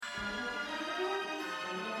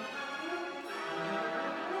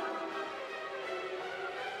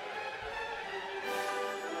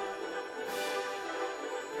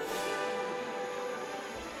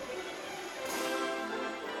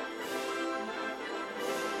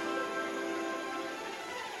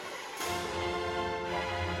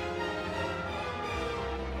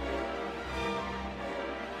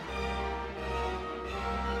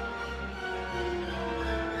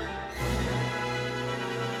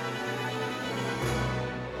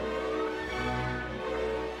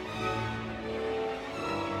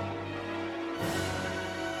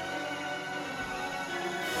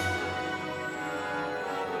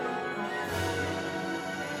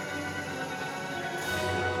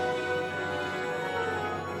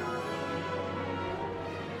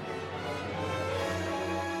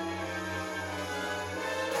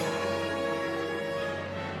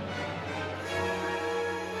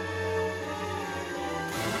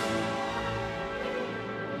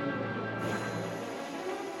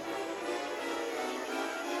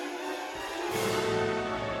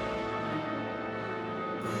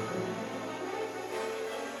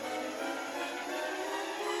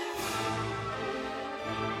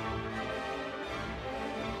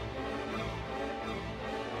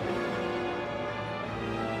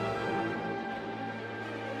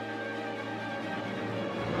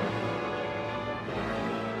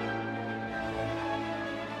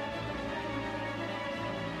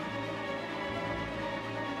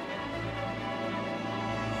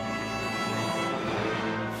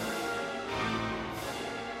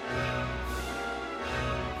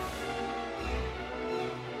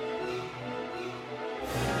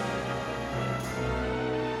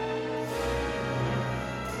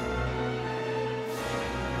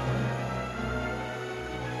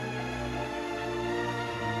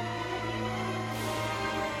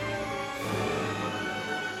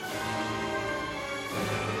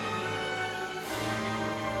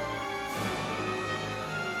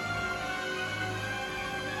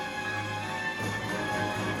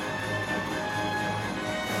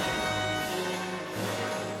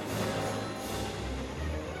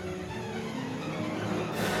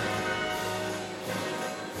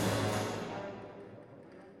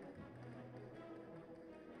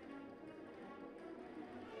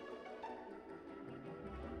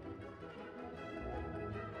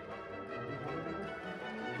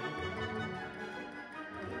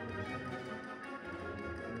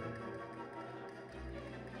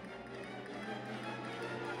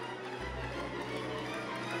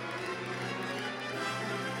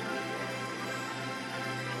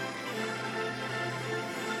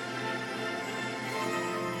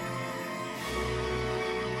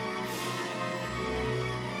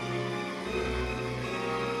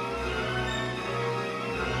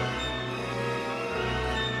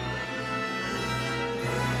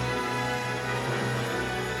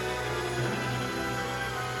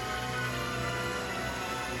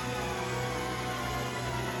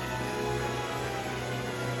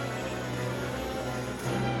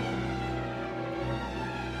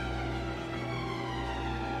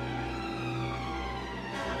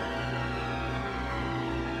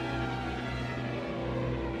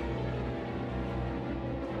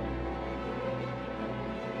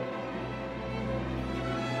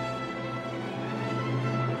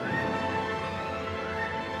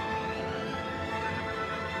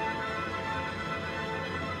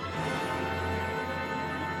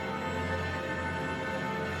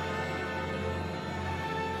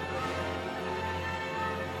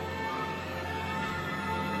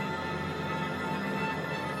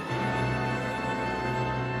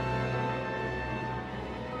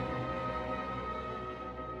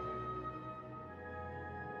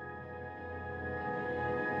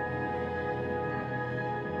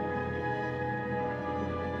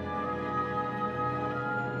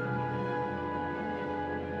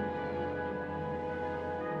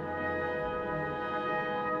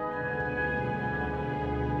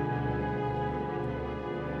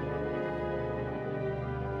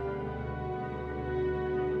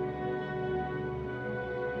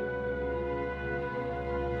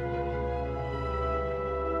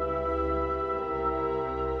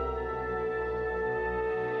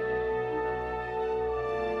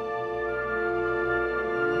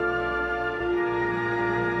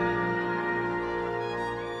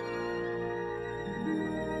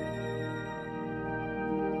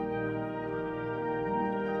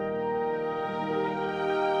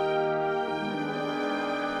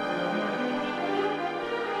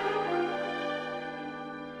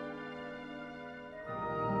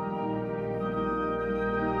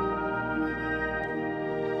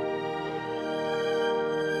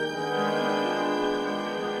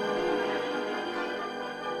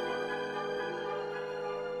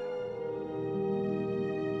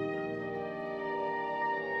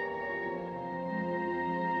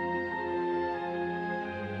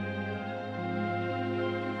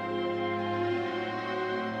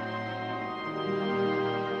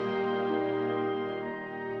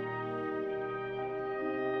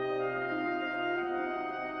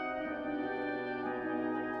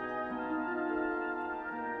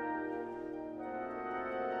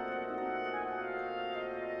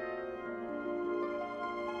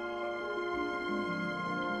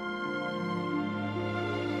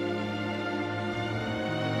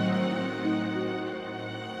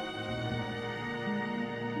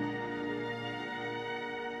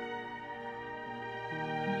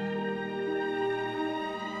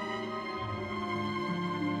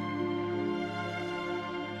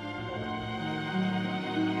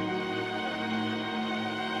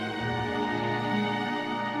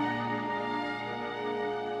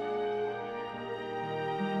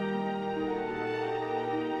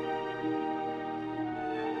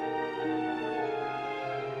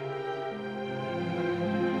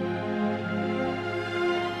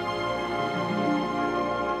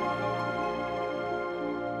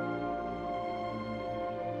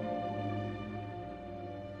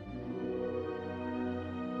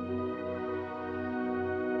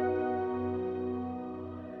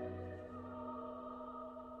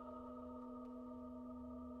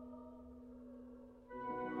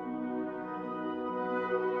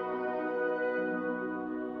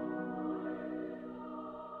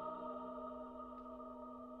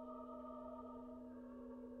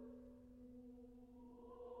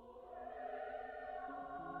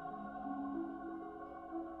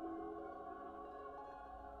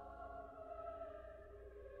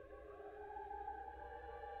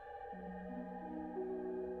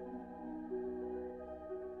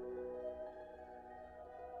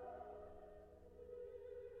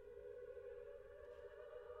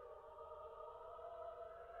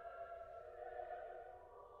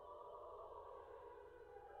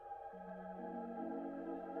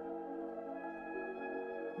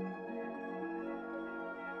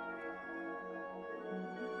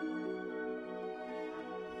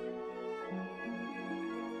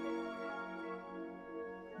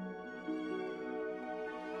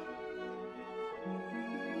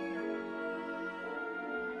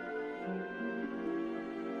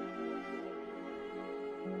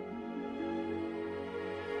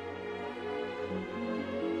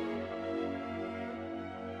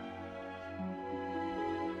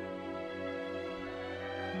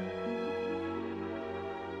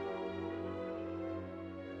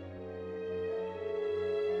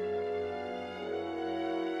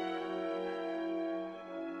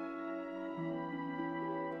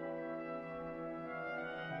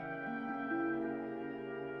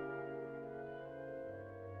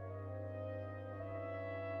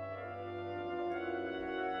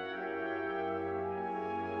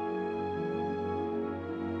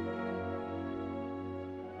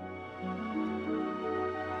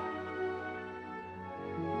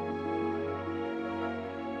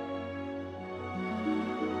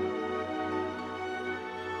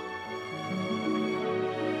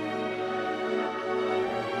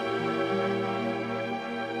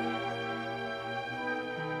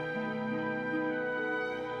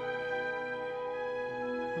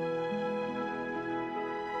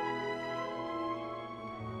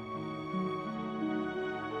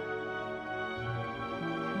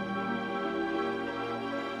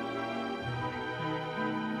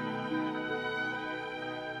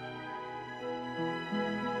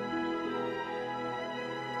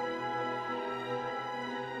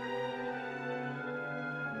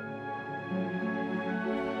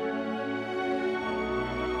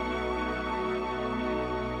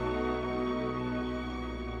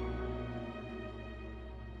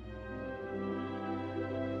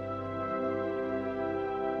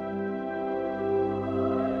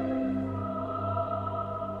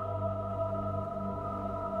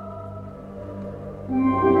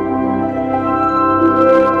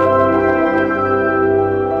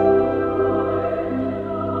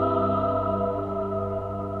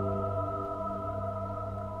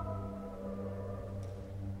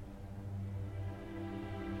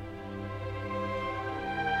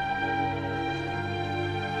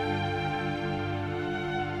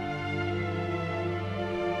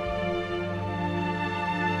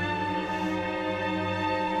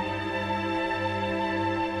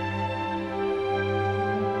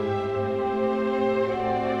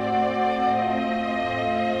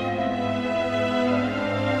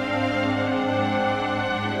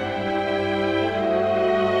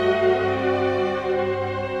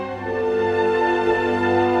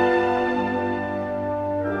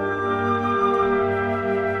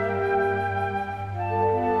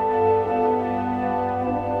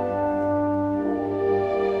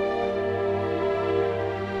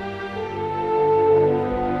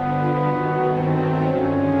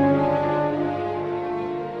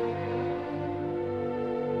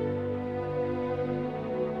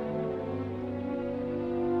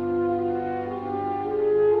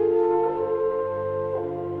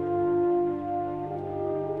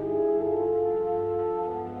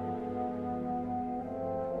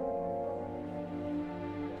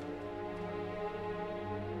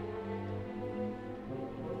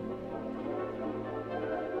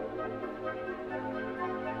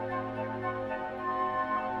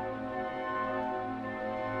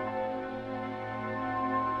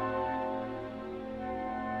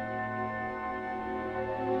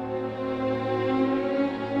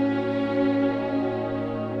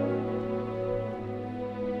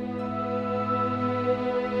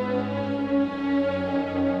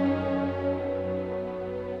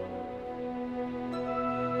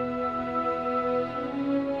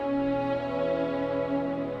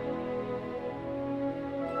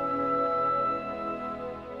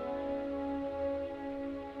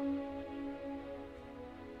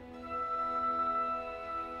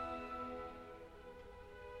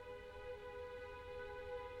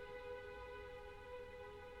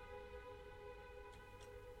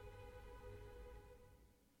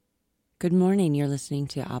Good morning. You're listening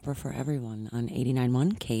to Opera for Everyone on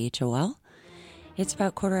 89.1 KHOL. It's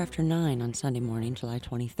about 9:15 on Sunday morning, July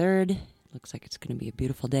 23rd. Looks like it's going to be a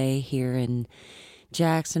beautiful day here in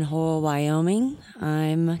Jackson Hole, Wyoming.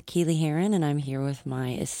 I'm Keely Heron, and I'm here with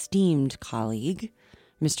my esteemed colleague,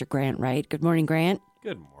 Mr. Grant Wright. Good morning, Grant.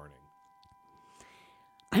 Good morning.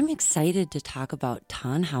 I'm excited to talk about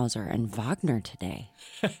Tannhauser and Wagner today.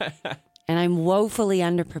 And I'm woefully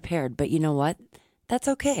underprepared, but you know what? That's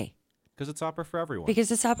okay. Because it's opera for everyone.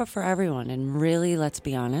 Because it's opera for everyone. And really, let's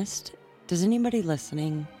be honest, does anybody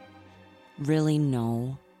listening really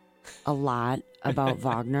know a lot about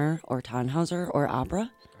Wagner or Tannhauser or opera?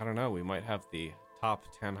 I don't know. We might have the top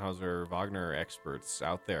Tannhauser Wagner experts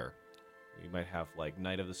out there. We might have like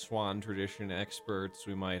Knight of the Swan tradition experts.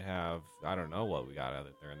 We might have, I don't know what we got out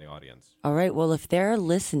there in the audience. All right. Well, if they're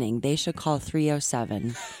listening, they should call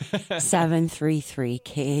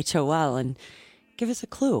 307-733-KHOL and give us a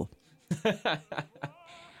clue.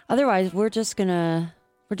 Otherwise, we're just gonna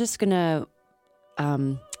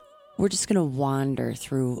wander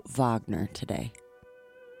through Wagner today.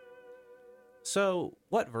 So,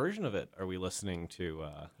 what version of it are we listening to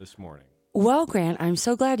this morning? Well, Grant, I'm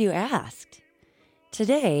so glad you asked.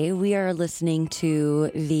 Today, we are listening to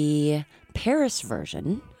the Paris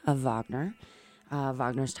version of Wagner,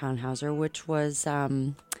 Wagner's Tannhauser, which was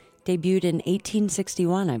debuted in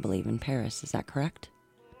 1861, I believe, in Paris. Is that correct?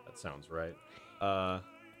 That sounds right.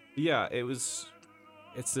 Yeah, it's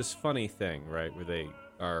this funny thing, right, where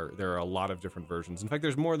there are a lot of different versions. In fact,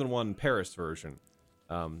 there's more than one Paris version,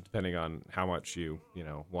 depending on how much you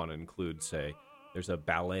want to include, say, there's a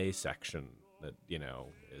ballet section that,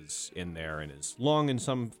 is in there and is long in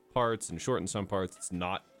some parts and short in some parts. It's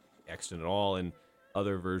not extant at all in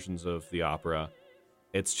other versions of the opera.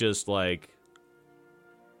 It's just like,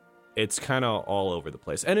 it's kind of all over the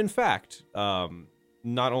place. And in fact,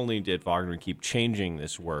 not only did Wagner keep changing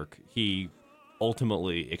this work, he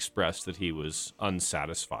ultimately expressed that he was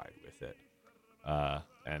unsatisfied with it.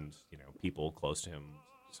 And, people close to him,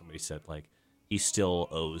 somebody said, like, he still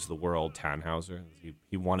owes the world Tannhauser.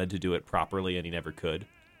 He wanted to do it properly, and he never could.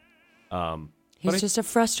 He's just a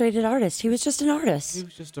frustrated artist. He was just an artist. He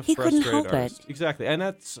was just a frustrated frustrated couldn't help artist. Exactly. And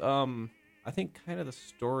that's, I think, kind of the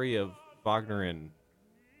story of Wagner in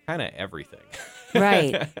kind of everything.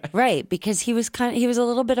 Right. Because he was a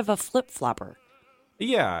little bit of a flip-flopper.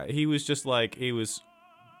 Yeah, he was just like, he was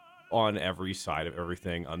on every side of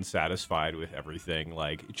everything, unsatisfied with everything,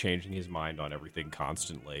 like changing his mind on everything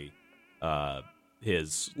constantly.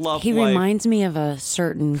 His love He life. reminds me of a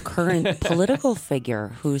certain current political figure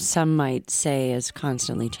who some might say is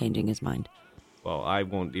constantly changing his mind. Well, I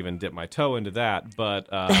won't even dip my toe into that, but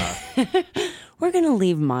we're going to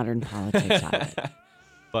leave modern politics out of it.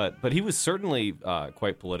 But he was certainly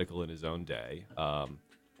quite political in his own day.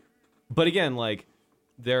 But again, like,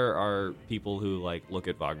 there are people who like look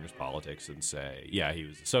at Wagner's politics and say, yeah, he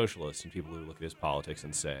was a socialist, and people who look at his politics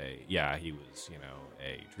and say, yeah, he was,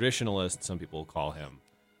 a traditionalist. Some people call him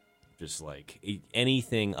just like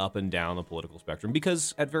anything up and down the political spectrum,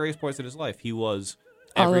 because at various points in his life, he was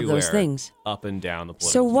all of those things up and down the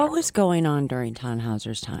political So what spectrum. was going on during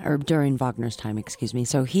Tannhauser's time, or during Wagner's time, excuse me?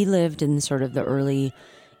 So he lived in sort of the early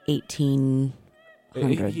 1800s.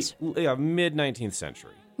 Mid-19th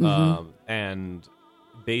century. Mm-hmm. And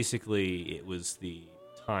basically, it was the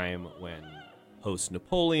time when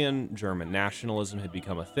post-Napoleon, German nationalism had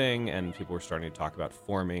become a thing, and people were starting to talk about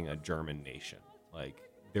forming a German nation. Like,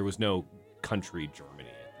 there was no country Germany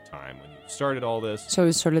at the time when you started all this. So it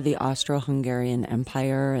was sort of the Austro-Hungarian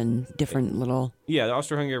Empire and different little... Yeah, the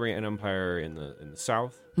Austro-Hungarian Empire in the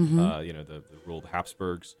south, Mm-hmm. the ruled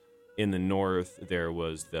Habsburgs. In the north, there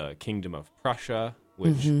was the Kingdom of Prussia,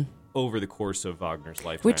 which over the course of Wagner's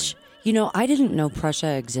lifetime... Which, I didn't know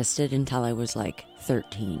Prussia existed until I was like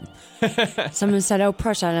 13. Someone said, oh,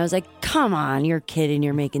 Prussia. And I was like, come on, you're kidding.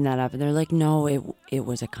 You're making that up. And they're like, no, it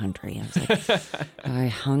was a country. I was like, I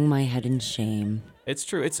hung my head in shame. It's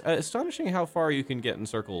true. It's astonishing how far you can get in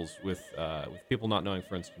circles with people not knowing,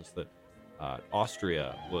 for instance, that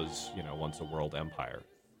Austria was, once a world empire.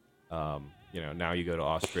 Now you go to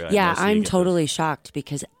Austria. Yeah, I'm totally shocked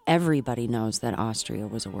because everybody knows that Austria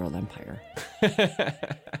was a world empire.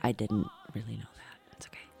 I didn't really know that. It's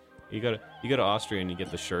okay. You go to Austria and you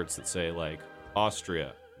get the shirts that say like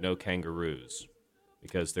Austria, no kangaroos,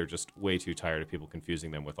 because they're just way too tired of people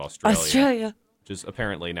confusing them with Australia. Which is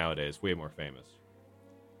apparently nowadays way more famous.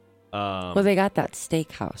 Well, they got that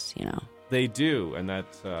steakhouse, They do, and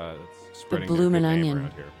that's spreading the Bloomin' their good name Onion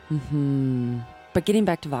around here. Mm-hmm. But getting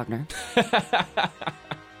back to Wagner.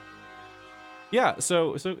 Yeah,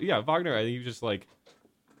 so yeah, Wagner, I think he was just like,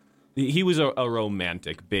 he was a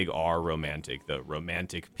romantic, big R romantic, the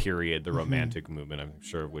romantic period, the romantic movement, I'm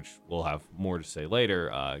sure, which we'll have more to say later,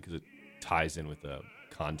 because it ties in with the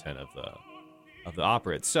content of the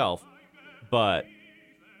opera itself. But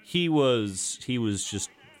he was just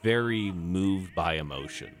very moved by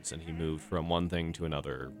emotions, and he moved from one thing to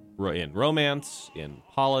another in romance, in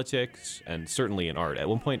politics, and certainly in art. At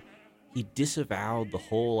one point, he disavowed the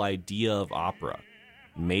whole idea of opera,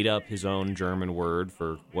 made up his own German word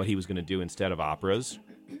for what he was going to do instead of operas,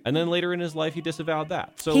 and then later in his life, he disavowed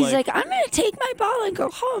that. So he's like, I'm going to take my ball and go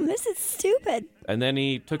home. This is stupid. And then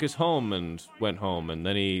he took us home and went home, and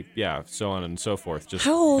then so on and so forth. Just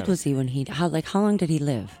how old was he when how long did he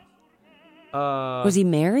live? Uh, Was he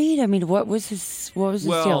married? I mean, what was his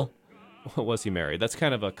deal? Was he married? That's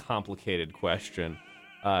kind of a complicated question.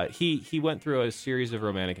 He went through a series of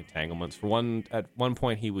romantic entanglements. At one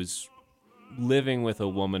point, he was living with a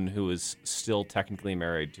woman who was still technically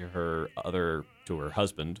married to her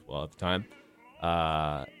husband, well, at the time.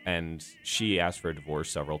 And she asked for a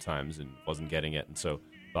divorce several times and wasn't getting it. And so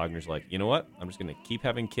Wagner's like, you know what? I'm just going to keep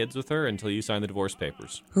having kids with her until you sign the divorce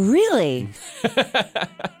papers. Really?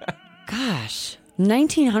 Gosh.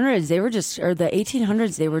 1900s, the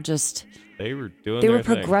 1800s, they were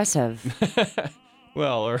progressive.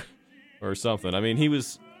 Well, or something. I mean,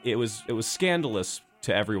 it was scandalous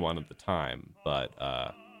to everyone at the time, but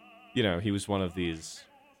he was one of these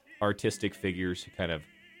artistic figures who kind of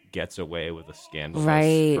gets away with a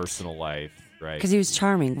scandalous personal life, right? Because he was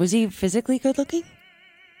charming. Was he physically good looking?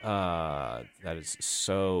 That is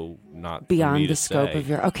so not beyond the scope of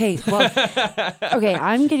your. Okay, well, okay.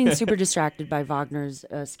 I'm getting super distracted by Wagner's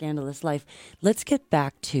scandalous life. Let's get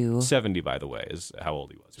back to 70. By the way, is how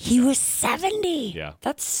old he was. He was 70. Yeah,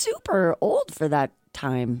 that's super old for that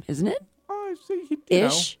time, isn't it?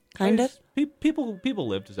 Ish, kind of. People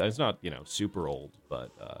lived. It's not super old, but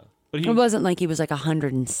it wasn't like he was like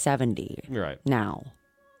 170. Right now,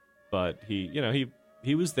 but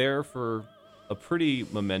he was there for a pretty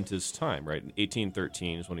momentous time, right?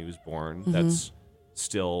 1813 is when he was born. Mm-hmm. That's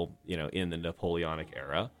still, in the Napoleonic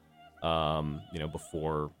era,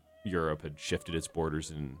 before Europe had shifted its borders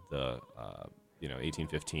in the,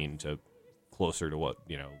 1815 to closer to what,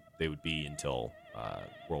 they would be until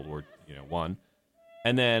World War, I.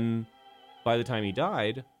 And then by the time he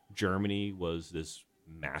died, Germany was this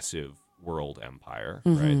massive world empire,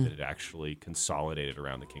 right? That had actually consolidated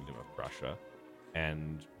around the Kingdom of Prussia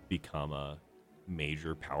and become a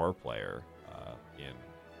major power player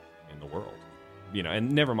in the world,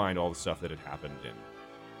 and never mind all the stuff that had happened in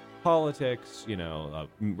politics.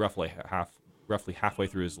 Roughly halfway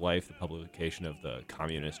through his life, the publication of the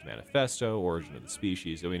Communist Manifesto, Origin of the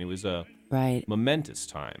Species. I mean, it was a momentous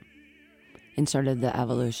time and sort of the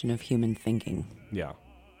evolution of human thinking. Yeah,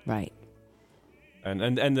 right. And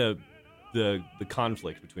the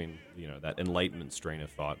conflict between that Enlightenment strain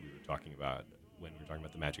of thought we were talking about when we were talking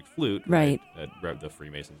about the magic flute, right? That the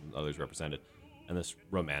Freemasons and others represented, and this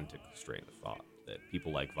romantic strain of thought that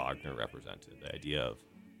people like Wagner represented. The idea of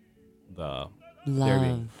the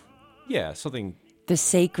love, something, the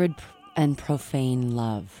sacred and profane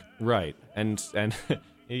love, right? And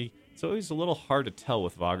it's always a little hard to tell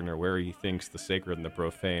with Wagner where he thinks the sacred and the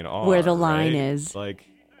profane are. Where the line is, like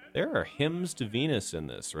there are hymns to Venus in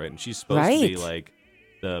this, right? And she's supposed to be like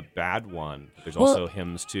the bad one. There's also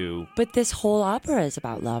hymns to. But this whole opera is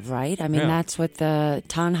about love, right? I mean, that's what the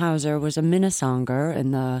Tannhauser was a Minnesonger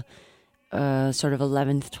in the sort of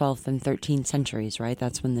 11th, 12th, and 13th centuries, right?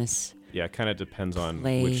 That's when this. Yeah, it kind of depends on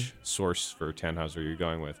which source for Tannhauser you're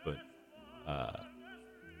going with, but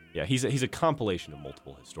he's a compilation of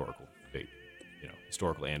multiple historical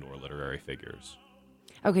and or literary figures.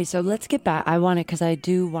 Okay, so let's get back. I want it because I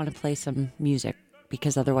do want to play some music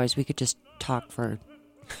because otherwise we could just talk for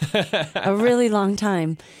a really long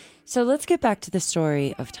time. So let's get back to the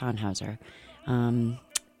story of Tannhauser.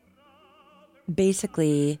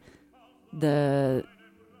 Basically, the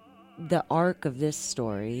arc of this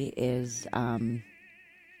story is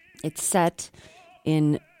it's set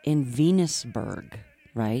in Venusberg,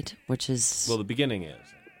 right? Which is the beginning is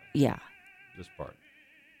this part.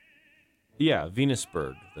 Yeah,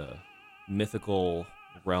 Venusberg, the mythical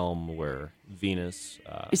realm where Venus.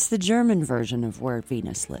 It's the German version of where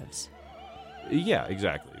Venus lives. Yeah,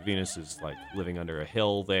 exactly. Venus is like living under a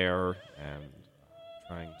hill there and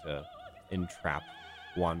trying to entrap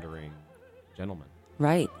wandering gentlemen.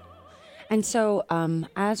 Right. And so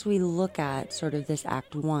as we look at sort of this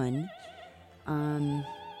Act 1,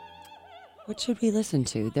 what should we listen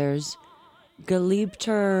to? There's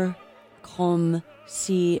Geliebter, komm,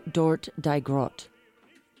 sie dort die Grot.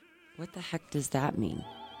 What the heck does that mean?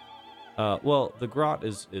 The grot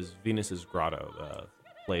is Venus's grotto, the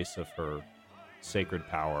place of her sacred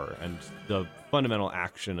power, and the fundamental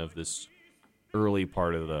action of this early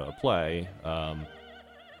part of the play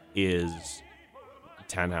is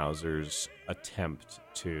Tannhauser's attempt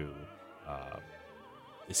to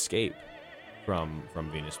escape from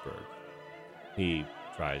Venusberg. He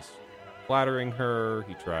tries flattering her.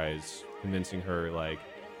 He tries convincing her, like,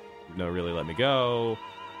 no, really, let me go.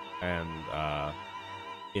 And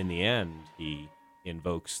in the end, he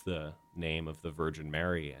invokes the name of the Virgin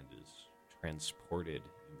Mary and is transported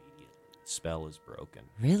immediately, spell is broken.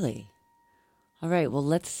 Really? All right, well,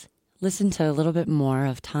 let's listen to a little bit more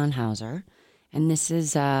of Tannhauser. And this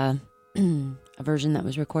is a version that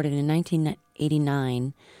was recorded in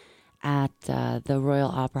 1989 at the Royal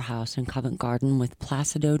Opera House in Covent Garden with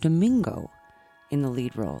Placido Domingo in the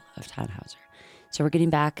lead role of Tannhauser. So we're getting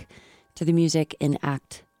back to the music in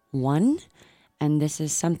Act 1, and this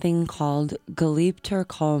is something called Geliebter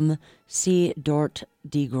komm, sie dort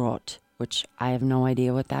die Grot, which I have no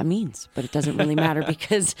idea what that means, but it doesn't really matter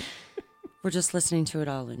because we're just listening to it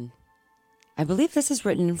all in... I believe this is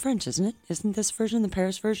written in French, isn't it? Isn't this version the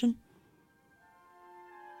Paris version?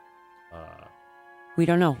 We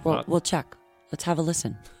don't know. We'll check. Let's have a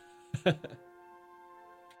listen.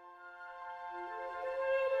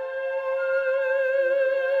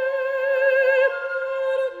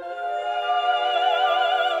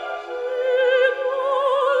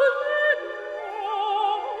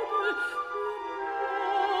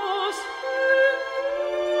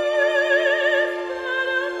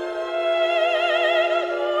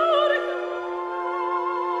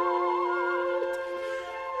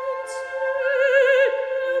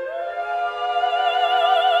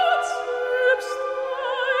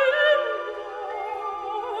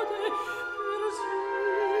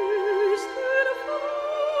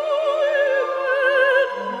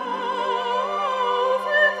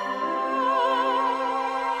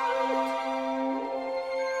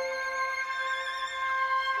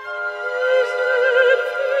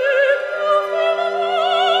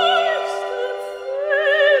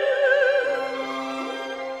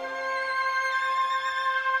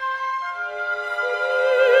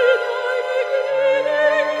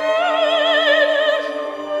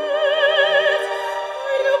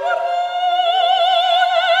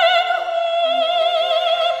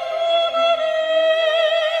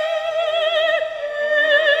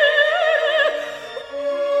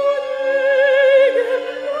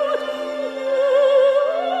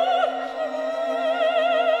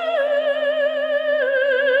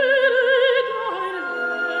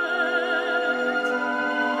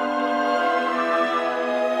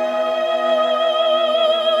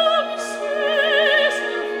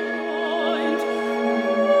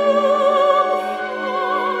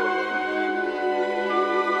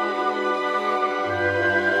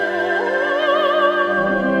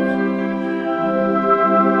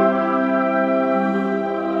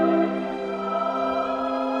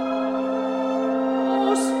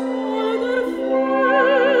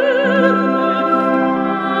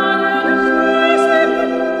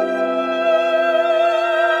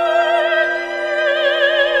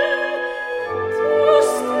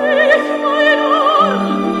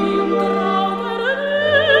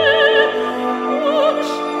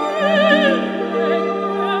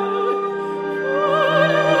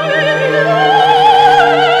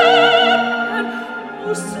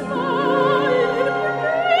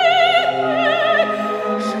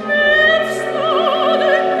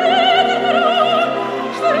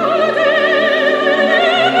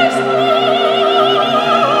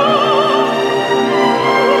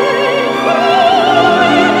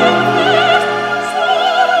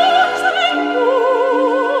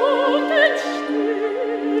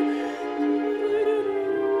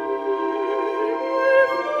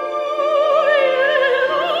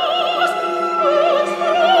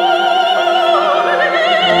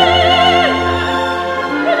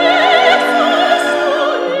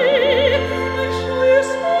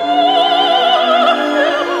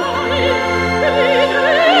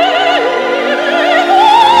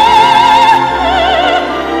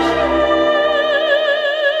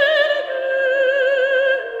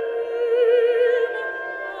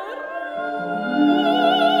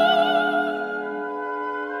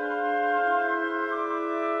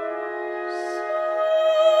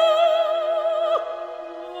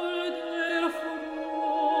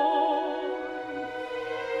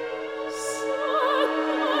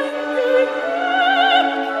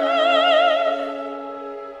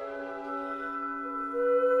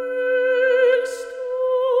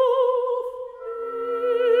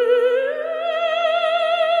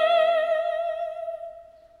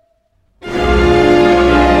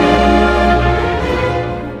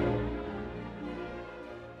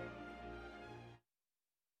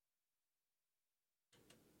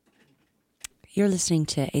 You're listening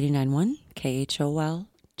to 89.1 KHOL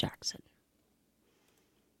Jackson.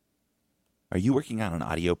 Are you working on an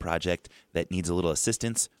audio project that needs a little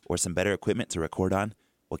assistance or some better equipment to record on?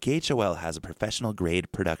 Well, KHOL has a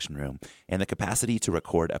professional-grade production room and the capacity to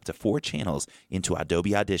record up to 4 channels into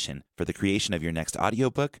Adobe Audition for the creation of your next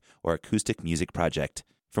audiobook or acoustic music project.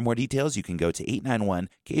 For more details, you can go to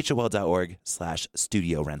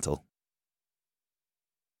 891khol.org/studio rental.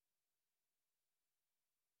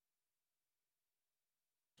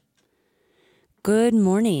 Good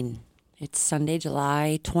morning. It's Sunday,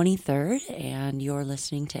 July 23rd, and you're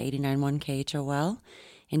listening to 89.1 KHOL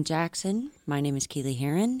in Jackson. My name is Keely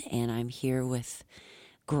Heron, and I'm here with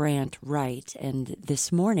Grant Wright. And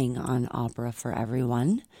this morning on Opera for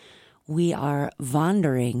Everyone, we are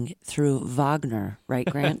wandering through Wagner, right,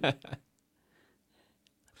 Grant?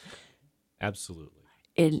 Absolutely.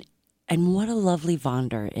 And what a lovely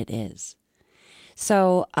wander it is.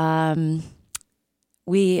 So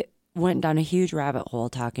we went down a huge rabbit hole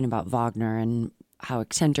talking about Wagner and how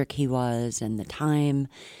eccentric he was and the time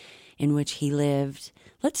in which he lived.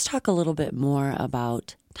 Let's talk a little bit more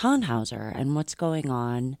about Tannhauser and what's going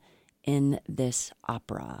on in this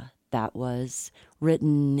opera that was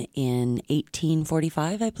written in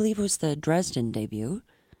 1845, I believe was the Dresden debut.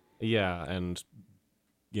 Yeah, and,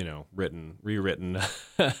 rewritten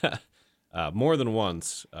more than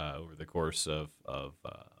once over the course of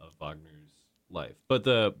Wagner's life. But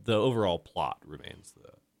the overall plot remains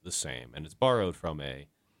the same, and it's borrowed from a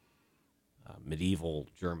medieval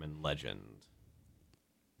German legend.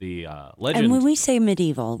 The legend... And when we say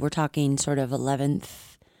medieval, we're talking sort of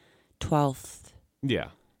 11th, 12th,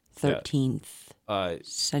 yeah, 13th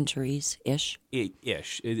centuries-ish.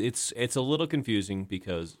 It's a little confusing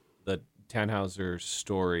because the Tannhauser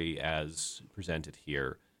story as presented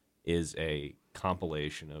here is a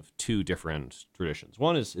compilation of two different traditions.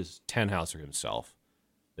 One is Tannhauser himself.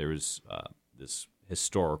 There was this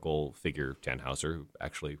historical figure, Tannhauser, who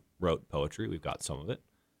actually wrote poetry. We've got some of it.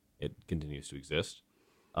 It continues to exist.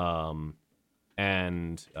 And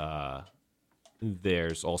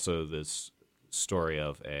there's also this story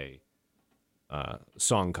of a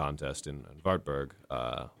song contest in Wartburg,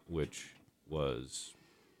 which was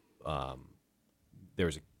there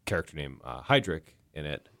was a character named Heydrich in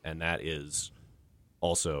it, and that is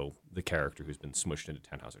also the character who's been smushed into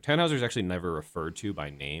Tannhauser. Tannhauser is actually never referred to by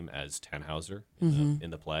name as Tannhauser in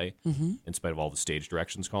the play, in spite of all the stage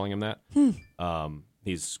directions calling him that.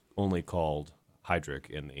 He's only called Heydrich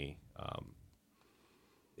in the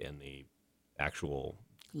actual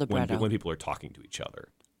Libretto. when people are talking to each other.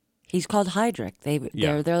 He's called Heydrich.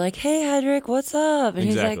 They're like, "Hey, Heydrich, what's up?" And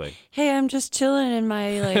Exactly. he's like, "Hey, I'm just chilling in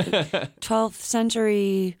my 12th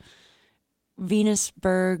century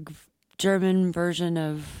Venusberg German version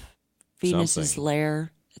of Venus's Something.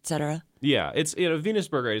 lair, etc." Yeah, it's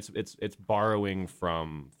Venusberg. Right? It's borrowing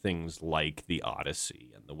from things like the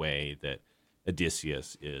Odyssey and the way that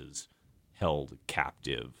Odysseus is held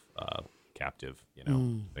captive,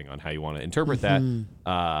 depending on how you want to interpret that,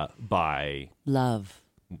 by Love.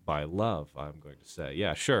 love. I'm going to say,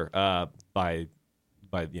 yeah, sure, by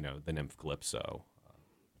the nymph Calypso,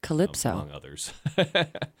 Calypso. among others.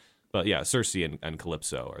 But yeah, Circe and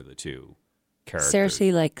Calypso are the two characters.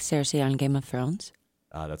 Cersei on Game of Thrones?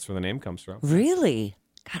 That's where the name comes from. Really?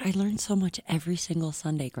 God, I learn so much every single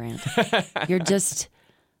Sunday, Grant. You're just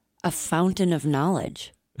a fountain of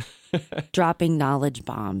knowledge. Dropping knowledge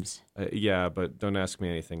bombs. Yeah, but don't ask me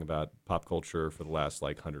anything about pop culture for the last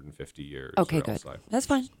 150 years. Okay, or good. else I'm That's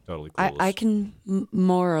fine. totally clueless. I can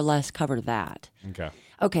more or less cover that. Okay.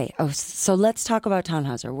 Okay, so let's talk about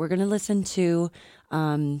Tannhauser. We're going to listen to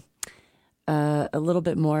a little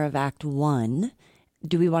bit more of Act 1.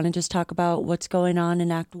 Do we want to just talk about what's going on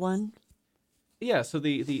in Act 1? Yeah, so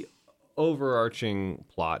the overarching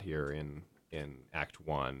plot here in Act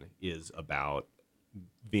 1 is about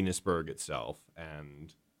Venusberg itself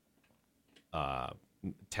and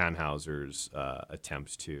Tannhauser's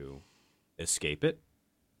attempt to escape it.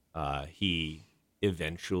 He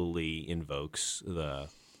eventually invokes the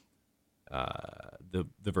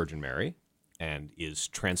Virgin Mary and is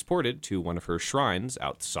transported to one of her shrines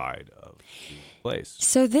outside of the place.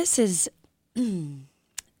 So this is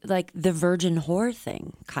like the virgin whore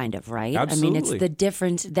thing, kind of, right? Absolutely. I mean, it's the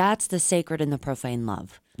difference. That's the sacred and the profane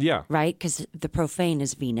love. Yeah. Right? Because the profane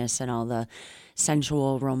is Venus and all the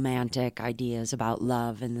sensual, romantic ideas about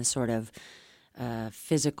love and the sort of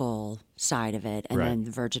physical side of it. And Right. then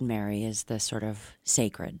the Virgin Mary is the sort of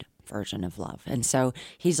sacred version of love. And so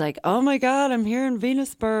he's like, "Oh my God, I'm here in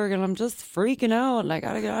Venusberg and I'm just freaking out and I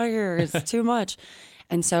got to get out of here. It's too much."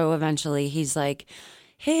 And so eventually he's like,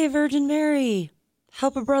 "Hey, Virgin Mary,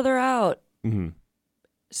 help a brother out." Mm-hmm.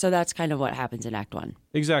 So that's kind of what happens in Act 1.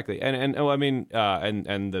 Exactly, and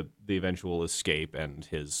the eventual escape and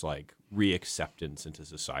his reacceptance into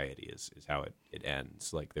society is how it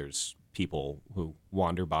ends. There's people who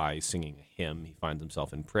wander by singing a hymn. He finds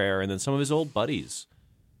himself in prayer, and then some of his old buddies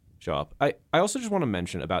show up. I also just want to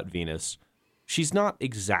mention about Venus. She's not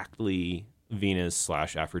exactly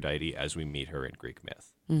Venus/Aphrodite as we meet her in Greek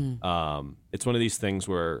myth. It's one of these things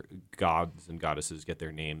where gods and goddesses get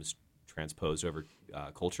their names transposed over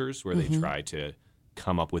cultures, where they try to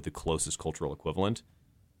come up with the closest cultural equivalent.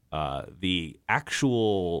 The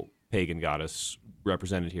actual pagan goddess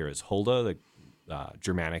represented here is Hulda, the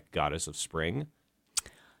Germanic goddess of spring.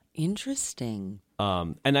 Interesting.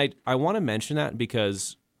 And I want to mention that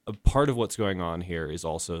because a part of what's going on here is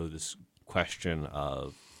also this question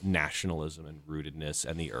of nationalism and rootedness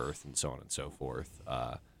and the earth and so on and so forth,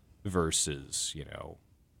 versus,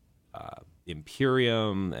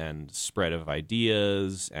 imperium and spread of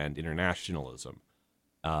ideas and internationalism,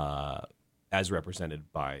 as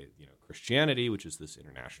represented by, Christianity, which is this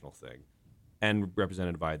international thing, and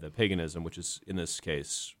represented by the paganism, which is, in this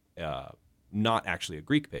case, not actually a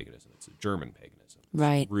Greek paganism. It's a German paganism.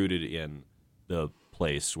 Right. It's rooted in the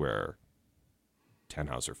place where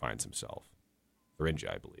Tannhauser finds himself.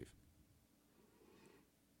 Thuringia, I believe.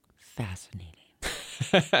 Fascinating.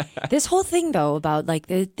 This whole thing, though, about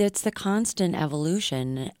it's the constant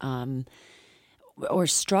evolution or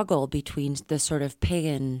struggle between the sort of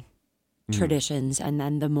pagan traditions and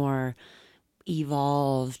then the more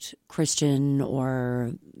evolved Christian,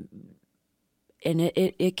 and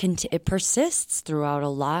it persists throughout a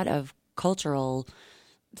lot of cultural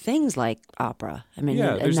things like opera. I mean,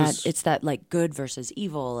 Yeah, and it's that like good versus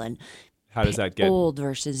evil and how does that get old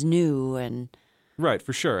versus new and. Right,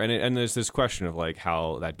 for sure. And there's this question of like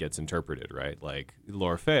how that gets interpreted, right? Like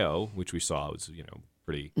L'Orfeo, which we saw was,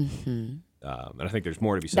 pretty and I think there's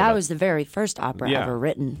more to be said. That was the very first opera Yeah. ever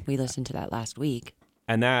written. We listened to that last week.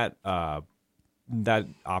 And that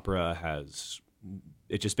opera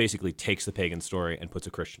it just basically takes the pagan story and puts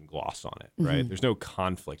a Christian gloss on it, right? There's no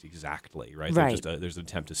conflict exactly, right? Right. There's an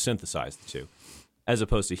attempt to synthesize the two. As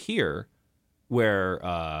opposed to here, where,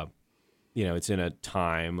 it's in a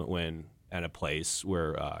time and a place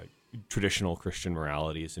where traditional Christian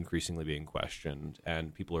morality is increasingly being questioned,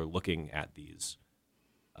 and people are looking at these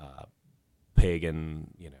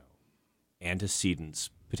pagan, antecedents,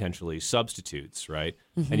 potentially substitutes, right?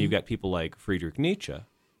 And you've got people like Friedrich Nietzsche,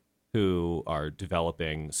 who are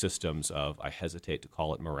developing systems of, I hesitate to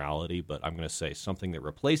call it morality, but I'm going to say something that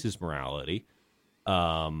replaces morality,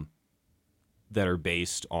 that are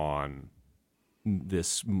based on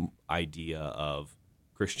this idea of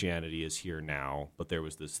Christianity is here now, but there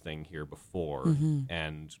was this thing here before,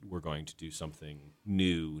 and we're going to do something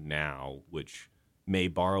new now, which may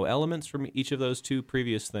borrow elements from each of those two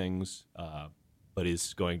previous things, but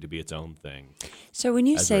is going to be its own thing. So when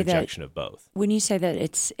you as say a rejection of both, when you say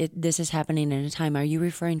that this is happening in a time, are you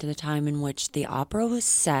referring to the time in which the opera was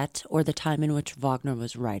set, or the time in which Wagner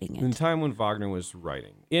was writing it? in the time when Wagner was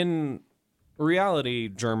writing, in reality,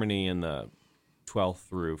 Germany in the 12th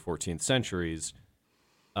through 14th centuries.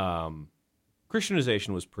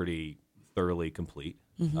 Christianization was pretty thoroughly complete.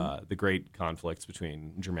 The great conflicts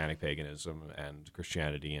between Germanic paganism and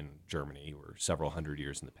Christianity in Germany were several hundred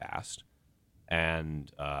years in the past.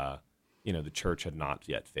 And, the church had not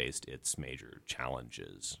yet faced its major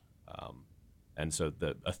challenges. And so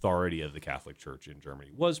the authority of the Catholic Church in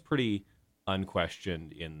Germany was pretty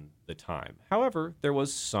unquestioned in the time. However, there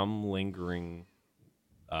was some lingering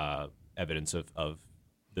evidence of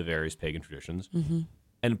the various pagan traditions.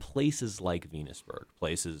 And places like Venusberg,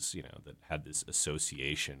 places, that had this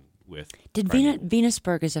association with...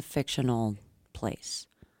 Venusberg is a fictional place?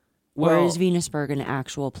 Or is Venusberg an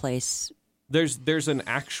actual place? There's an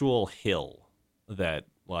actual hill that,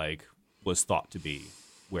 was thought to be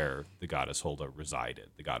where the goddess Hulda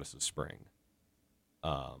resided, the goddess of spring.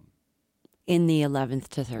 In the 11th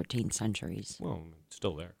to 13th centuries? Well, it's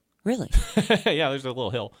still there. Really? Yeah, there's a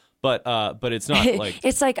little hill. But it's not like...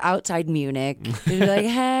 It's like outside Munich. You're like,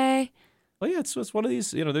 hey. Well, yeah, it's one of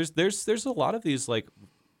these, there's a lot of these,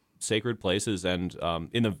 sacred places, and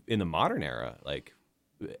in the modern era,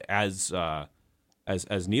 as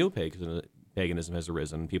neo-paganism has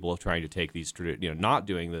arisen, people are trying to take these, not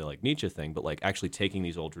doing the, Nietzsche thing, but, actually taking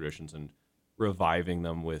these old traditions and reviving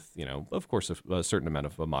them with, of course, a certain amount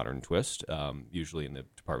of a modern twist, usually in the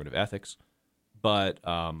Department of Ethics. But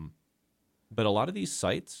a lot of these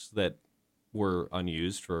sites that were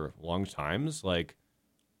unused for long times,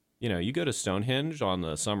 you go to Stonehenge on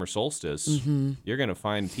the summer solstice, you're going to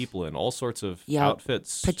find people in all sorts of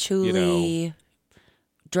outfits. Patchouli,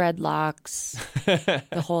 dreadlocks,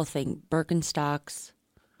 the whole thing, Birkenstocks.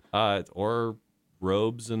 Or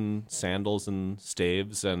robes and sandals and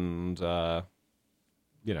staves and, headgear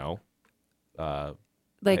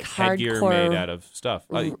hardcore made out of stuff.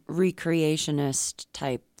 Recreationist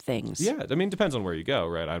type things. Yeah, I mean, it depends on where you go,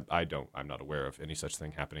 right? I'm not aware of any such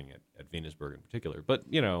thing happening at Venusberg in particular. But,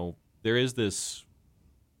 there is this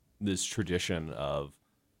tradition of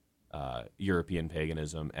European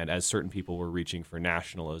paganism, and as certain people were reaching for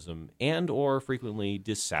nationalism and or frequently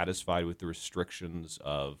dissatisfied with the restrictions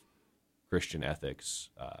of Christian ethics,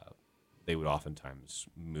 they would oftentimes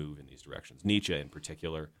move in these directions. Nietzsche, in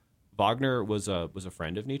particular, Wagner was a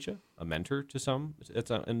friend of Nietzsche, a mentor to some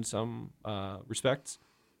in some respects.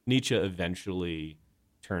 Nietzsche eventually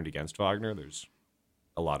turned against Wagner. There's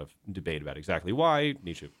a lot of debate about exactly why.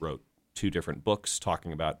 Nietzsche wrote 2 different books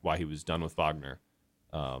talking about why he was done with Wagner.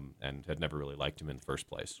 And had never really liked him in the first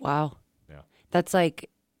place. Wow. Yeah. That's like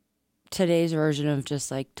today's version of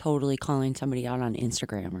just like totally calling somebody out on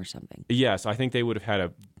Instagram or something. Yes, I think they would have had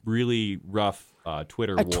a really rough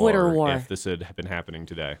Twitter war if this had been happening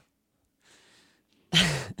today.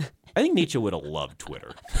 I think Nietzsche would have loved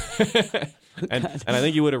Twitter. and I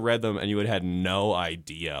think you would have read them and you would have had no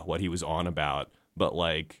idea what he was on about, but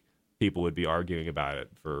like people would be arguing about it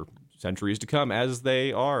for centuries to come, as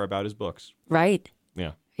they are about his books. Right.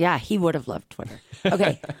 Yeah. Yeah, he would have loved Twitter.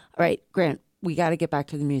 Okay. All right, Grant, we got to get back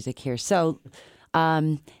to the music here. So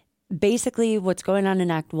basically what's going on in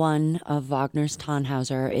Act 1 of Wagner's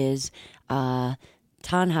Tannhauser is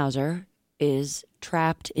Tannhauser is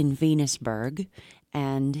trapped in Venusberg,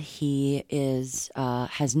 and he has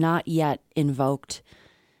not yet invoked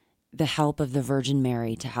the help of the Virgin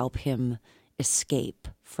Mary to help him escape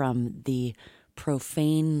from the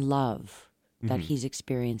profane love that he's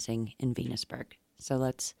experiencing in Venusberg. So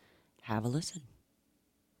let's have a listen.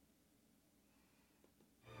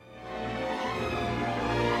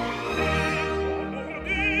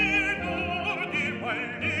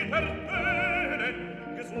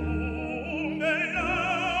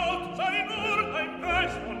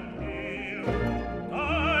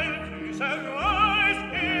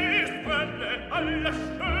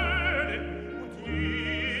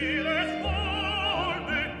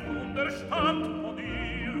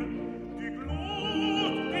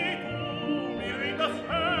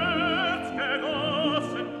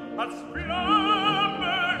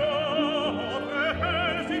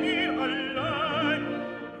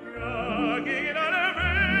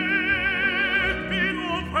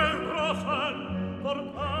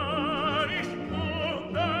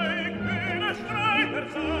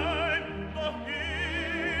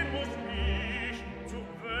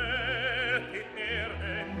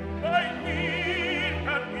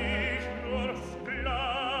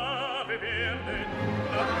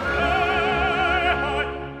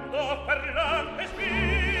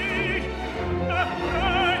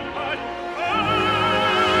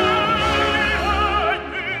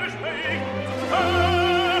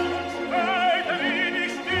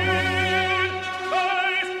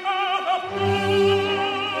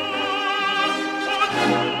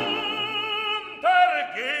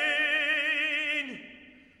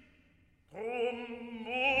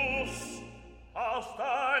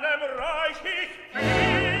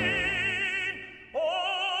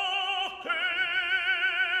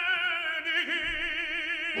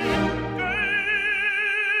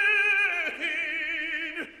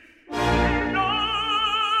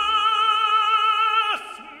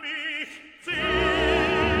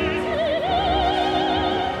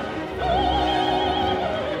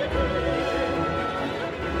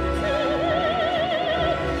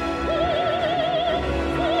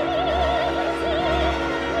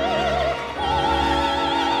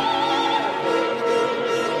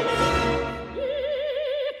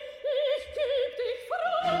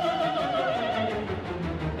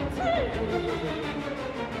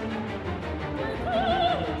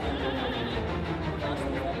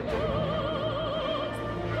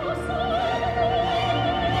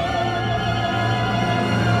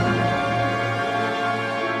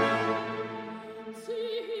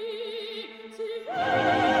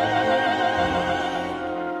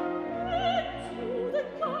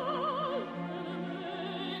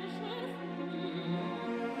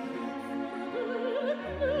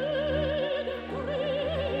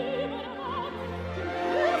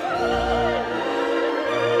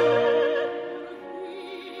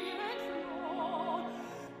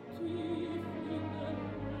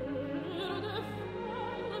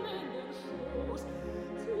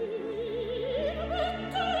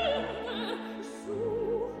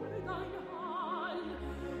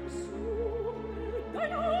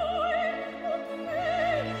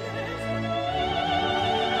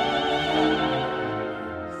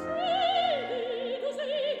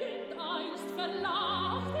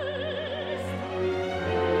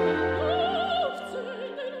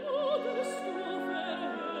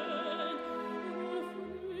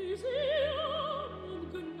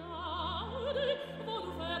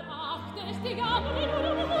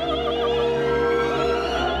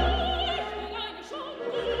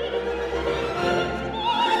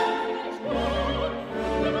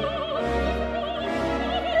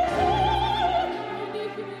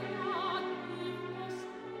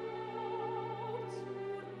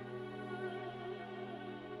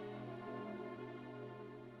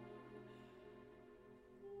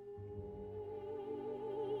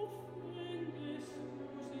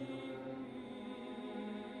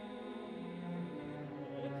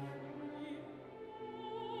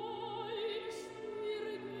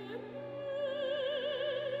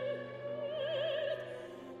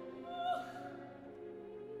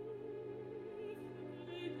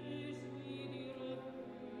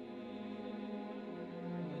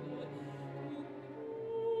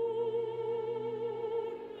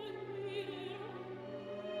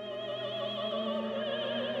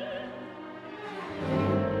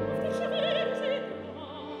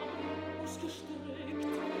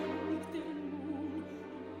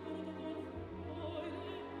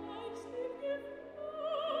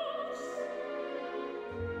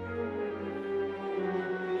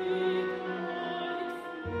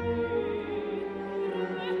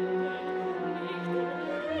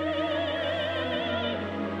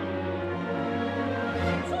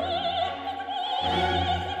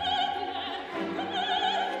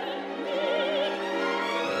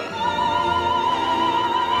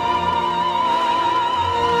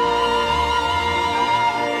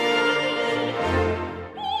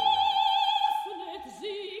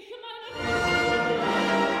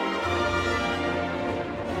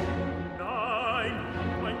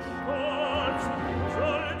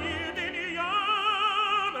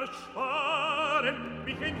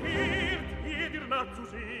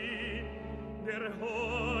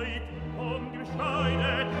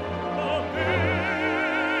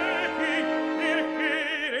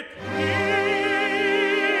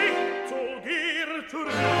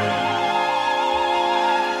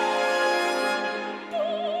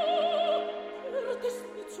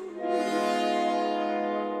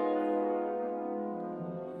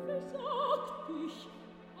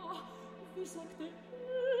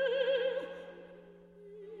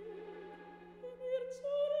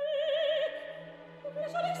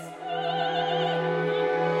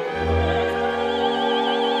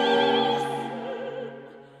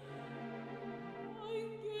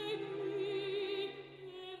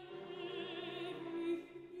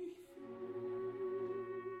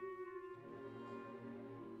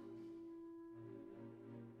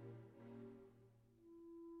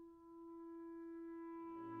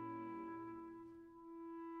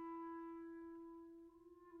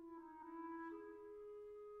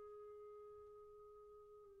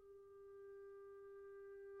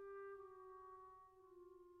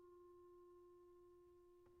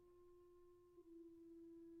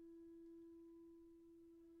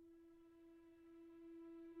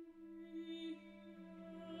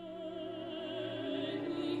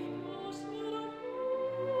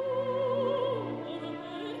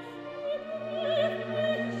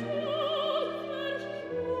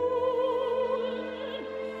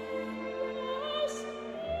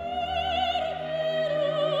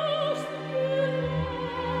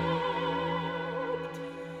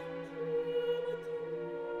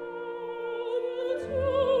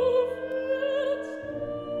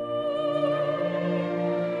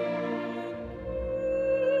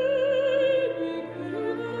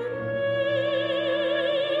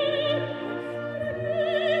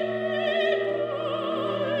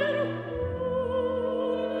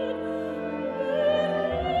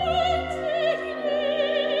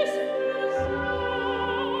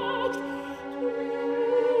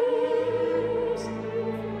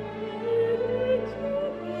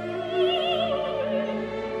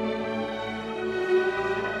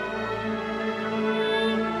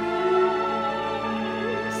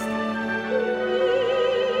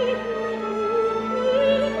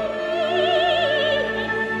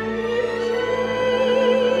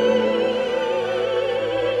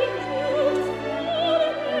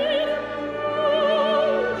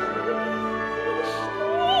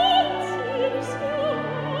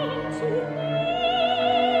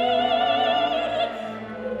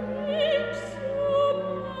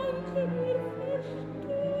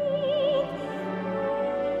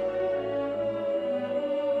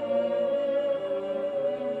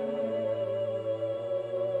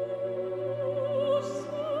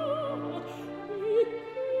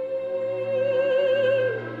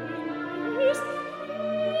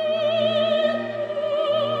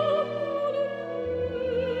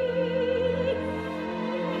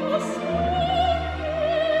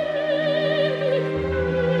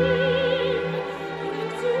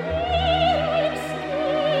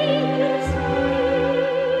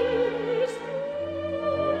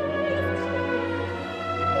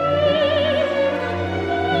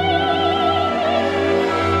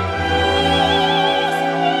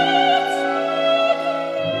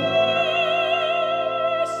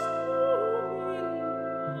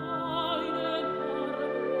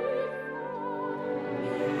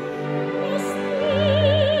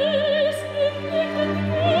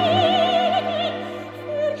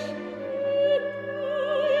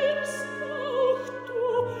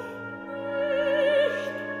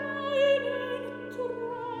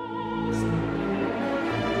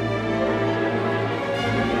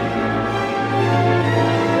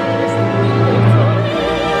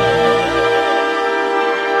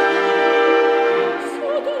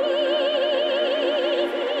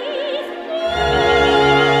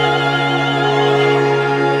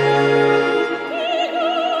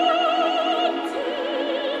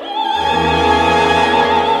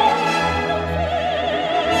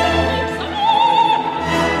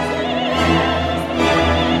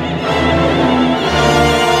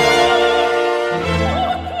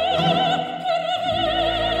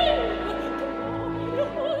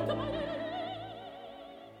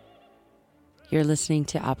 You're listening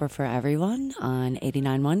to Opera for Everyone on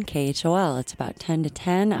 89.1 KHOL. It's about 10 to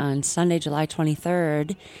 10 on Sunday, July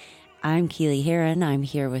 23rd. I'm Keely Heron. I'm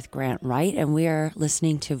here with Grant Wright, and we are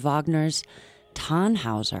listening to Wagner's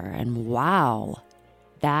Tannhauser. And wow,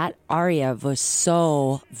 that aria was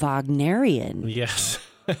so Wagnerian. Yes.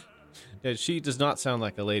 Yeah, she does not sound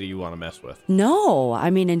like a lady you want to mess with. No, I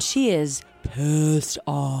mean, and she is pissed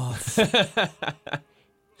off.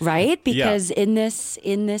 Right? Because in this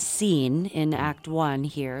scene in Act 1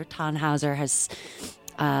 here, Tannhauser has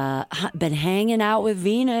been hanging out with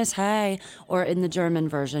Venus, hey, or in the German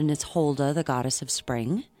version, it's Holda, the goddess of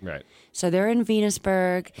spring. Right. So they're in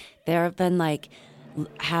Venusberg. They've been like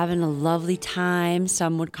having a lovely time.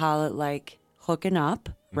 Some would call it like hooking up,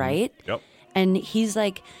 right? Yep. And he's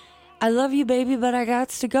like, I love you, baby, but I got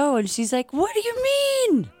to go. And she's like, what do you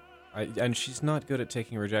mean? And she's not good at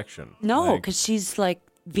taking rejection. No, because she's like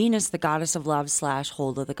Venus, the goddess of love, /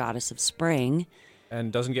 Holda, the goddess of spring.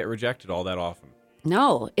 And doesn't get rejected all that often.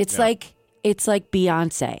 No, it's like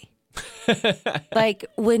Beyonce. Like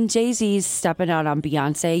when Jay-Z's stepping out on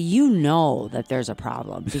Beyonce, you know that there's a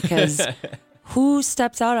problem because who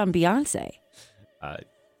steps out on Beyonce?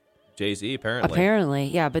 Jay-Z, apparently. Apparently,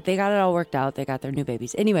 yeah, but they got it all worked out. They got their new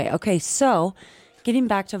babies. Anyway, okay, so getting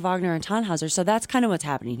back to Wagner and Tannhauser, so that's kind of what's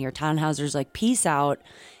happening here. Tannhauser's like, peace out.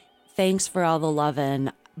 Thanks for all the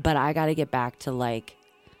loving, but I got to get back to like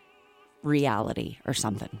reality or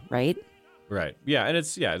something, right? Right. Yeah, and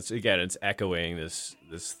it's echoing this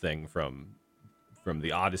thing from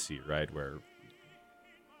the Odyssey, right, where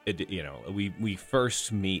we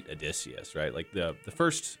first meet Odysseus, right? Like the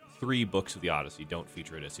first 3 books of the Odyssey don't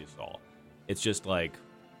feature Odysseus at all. It's just like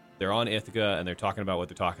they're on Ithaca and they're talking about what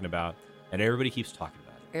they're talking about, and everybody keeps talking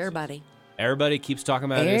about it. Everybody keeps talking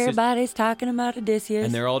about Odysseus. Everybody's talking about Odysseus.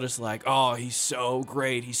 And they're all just like, oh, he's so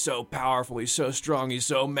great. He's so powerful. He's so strong. He's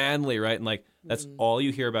so manly, right? And like, that's all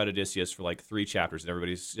you hear about Odysseus for like 3 chapters. And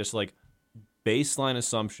everybody's just like, baseline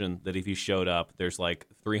assumption that if he showed up, there's like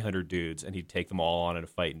 300 dudes and he'd take them all on in a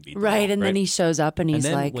fight and beat them all, right? And then he shows up and he's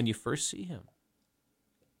then like, when you first see him,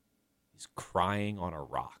 he's crying on a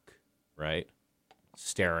rock, right?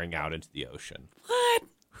 Staring out into the ocean. What?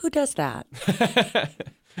 Who does that?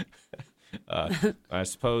 I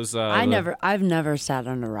suppose I've never sat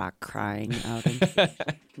on a rock crying out.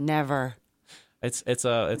 Never. It's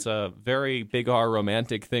a very big R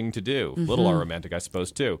romantic thing to do. Little R romantic, I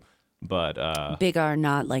suppose, too. But big R,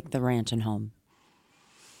 not like the ranch and home.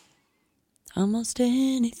 Almost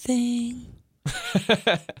anything.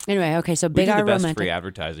 Anyway, okay, so big R romantic. We do the best romantic. free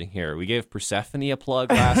advertising here. We gave Persephone a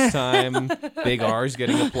plug last time. Big R's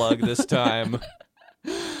getting a plug this time.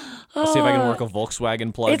 I'll see if I can work a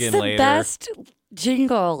Volkswagen plug in later. It's the best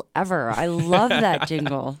jingle ever. I love that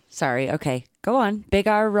jingle. Sorry. Okay, go on. Big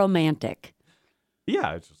R romantic.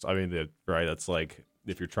 Yeah, right. That's like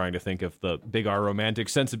if you're trying to think of the big R romantic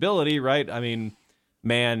sensibility, right? I mean,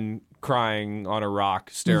 man crying on a rock,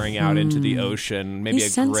 staring out into the ocean, maybe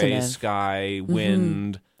He's a gray sensitive. sky,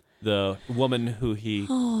 wind, the woman who he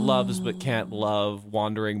loves but can't love,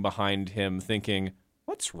 wandering behind him, thinking,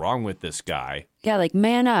 what's wrong with this guy? Yeah, like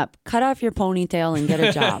man up, cut off your ponytail and get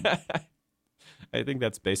a job. I think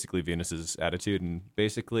that's basically Venus's attitude and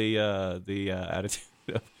basically the attitude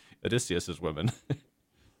of Odysseus's women.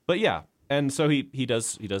 But yeah, and so he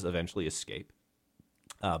does eventually escape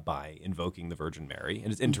by invoking the Virgin Mary.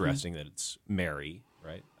 And it's interesting that it's Mary,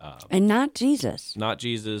 right? And not Jesus. Not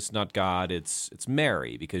Jesus, not God. It's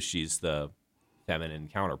Mary because she's the feminine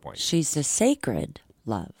counterpoint. She's the sacred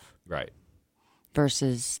love. Right.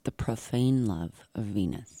 Versus the profane love of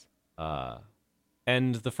Venus.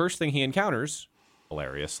 And the first thing he encounters,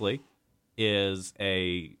 hilariously, is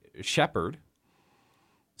a shepherd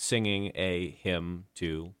singing a hymn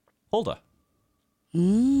to Holda.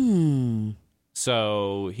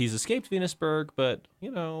 So he's escaped Venusberg, but,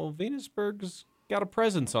 Venusberg's got a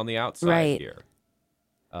presence on the outside here.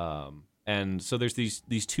 And so there's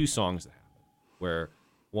these 2 songs that happen, where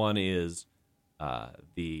one is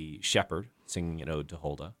the shepherd singing an ode to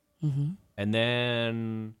Holda. And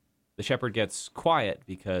then the shepherd gets quiet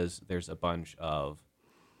because there's a bunch of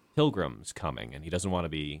pilgrims coming, and he doesn't want to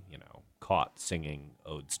be, caught singing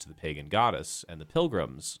odes to the pagan goddess. And the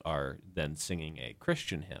pilgrims are then singing a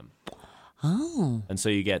Christian hymn. Oh. And so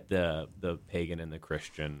you get the pagan and the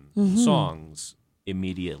Christian songs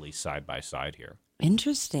immediately side by side here.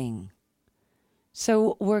 Interesting.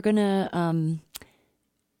 So we're going to...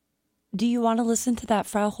 do you want to listen to that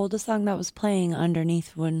Frau Holda song that was playing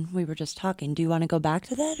underneath when we were just talking? Do you want to go back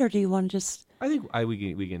to that, or do you want to just... I think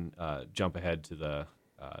we can jump ahead to the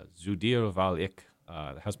Zu dir, weil ich...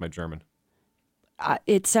 how's my German?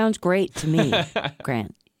 It sounds great to me,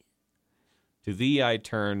 Grant. To thee I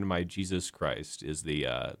turn, my Jesus Christ is the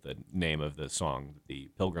name of the song that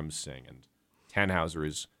the Pilgrims sing, and Tannhauser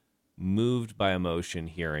is moved by emotion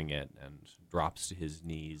hearing it and drops to his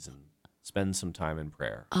knees and spends some time in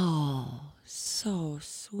prayer. Oh, so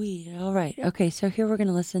sweet. All right. Okay, so here we're going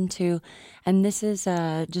to listen to, and this is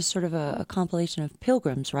just sort of a compilation of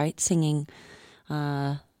pilgrims, right? Singing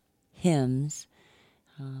hymns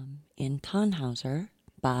in Tannhauser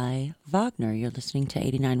by Wagner. You're listening to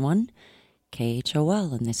 89.1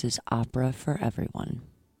 KHOL, and this is Opera for Everyone.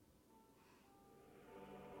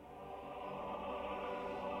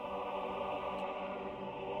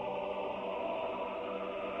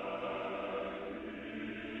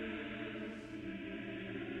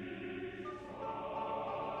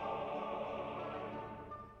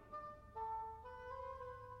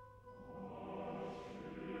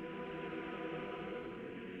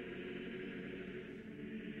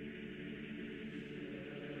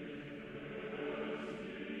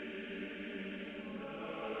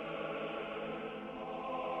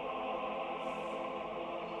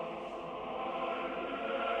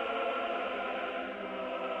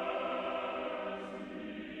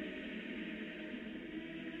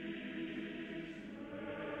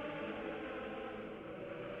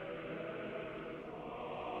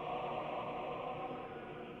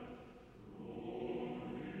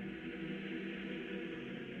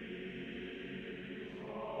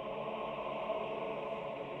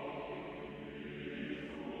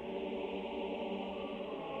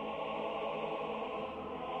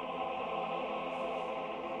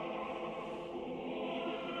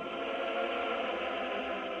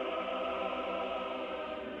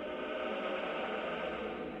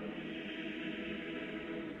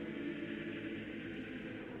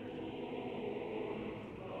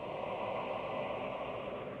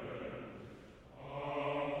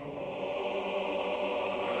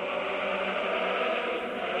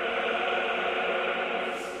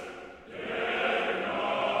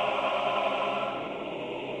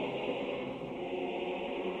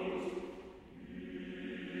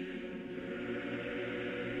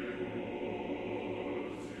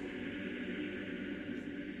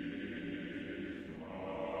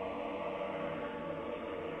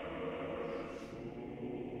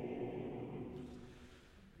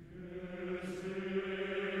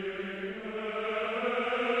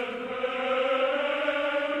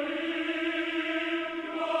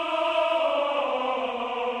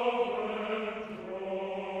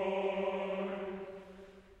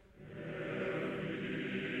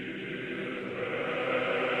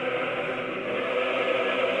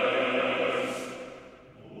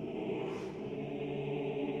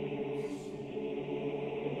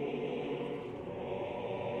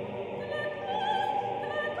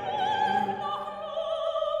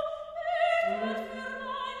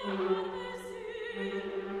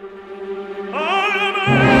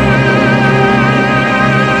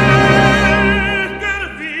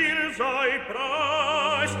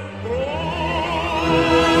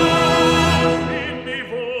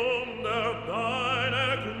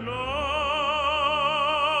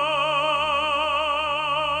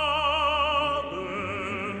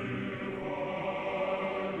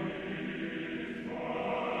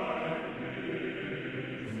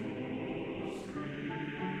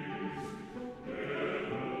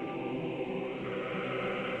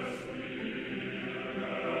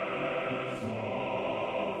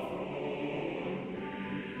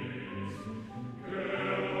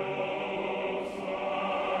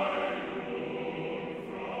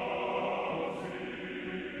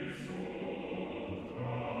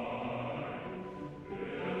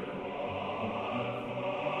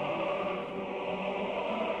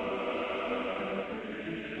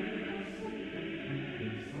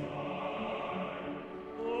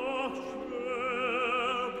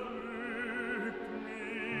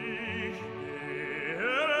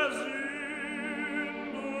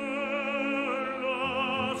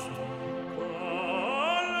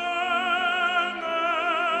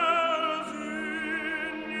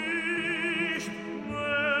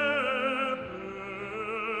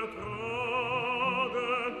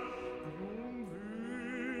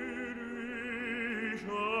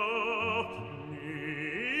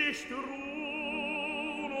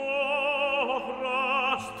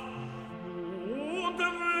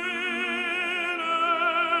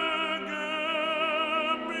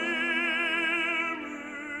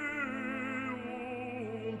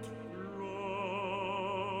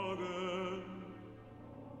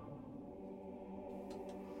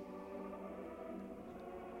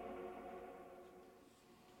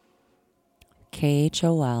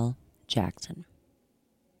 KHOL Jackson.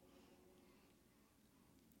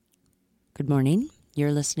 Good morning.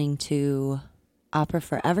 You're listening to Opera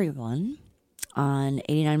for Everyone on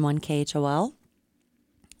 89.1 KHOL.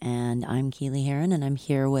 And I'm Keely Heron, and I'm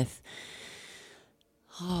here with...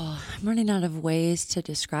 I'm running out of ways to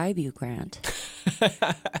describe you, Grant.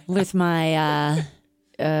 With my...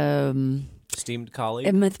 Esteemed colleague?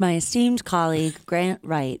 And with my esteemed colleague, Grant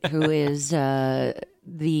Wright, who is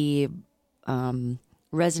the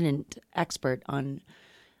resident expert on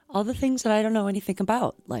all the things that I don't know anything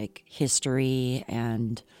about, like history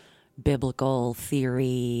and biblical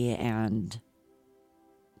theory and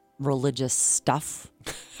religious stuff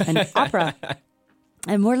and opera.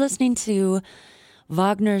 And we're listening to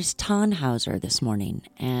Wagner's Tannhauser this morning.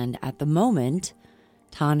 And at the moment,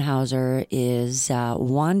 Tannhauser is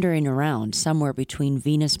wandering around somewhere between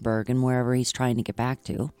Venusberg and wherever he's trying to get back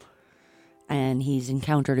to. And he's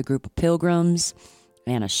encountered a group of pilgrims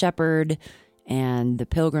and a shepherd, and the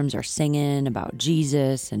pilgrims are singing about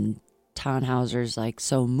Jesus, and Tannhauser's like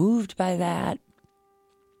so moved by that.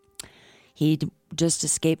 He just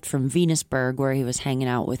escaped from Venusberg, where he was hanging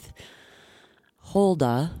out with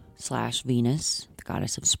Holda / Venus, the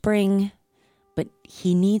goddess of spring, but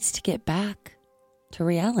he needs to get back to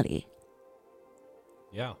reality.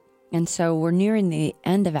 Yeah. And so we're nearing the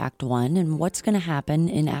end of Act 1, and what's going to happen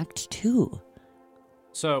in Act 2?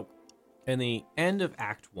 So, in the end of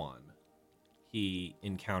Act 1, he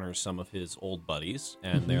encounters some of his old buddies,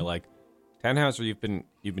 and they're like, Tannhauser, you've been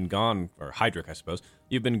gone, or Heydrich, I suppose.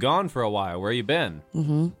 You've been gone for a while. Where you been?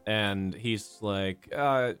 Mm-hmm. And he's like,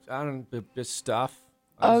 I don't this stuff.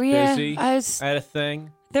 I was busy. I had a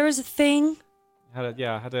thing. There was a thing. Had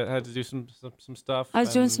to do some stuff. I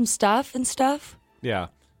was doing some stuff and stuff. Yeah.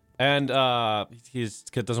 And he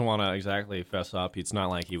doesn't want to exactly fess up. It's not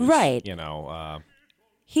like he was, right.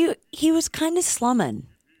 He was kind of slumming.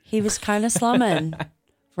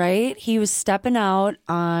 Right? He was stepping out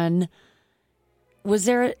on... Was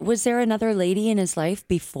there another lady in his life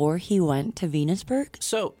before he went to Venusberg?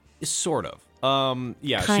 So, sort of.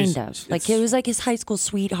 Yeah. Kind of. Like, it was like his high school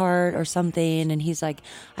sweetheart or something, and he's like,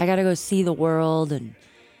 I gotta go see the world and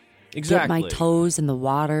get my toes in the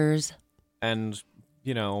waters. And,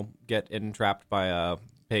 get entrapped by a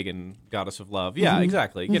pagan goddess of love. Yeah,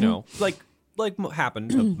 exactly. Like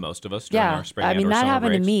happened to most of us during our spring and our that summer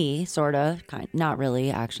happened breaks. to me, sort of. Not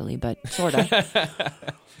really, actually, but sort of.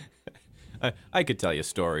 I could tell you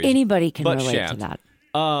stories. Anybody can but relate shan't. to that.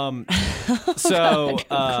 So,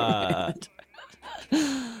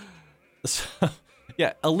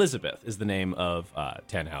 yeah, Elizabeth is the name of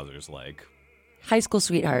Tannhauser's, like... High school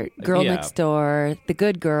sweetheart, girl next door, the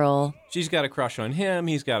good girl. She's got a crush on him,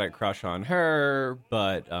 he's got a crush on her,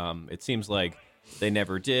 but it seems like they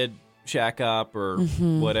never did shack up or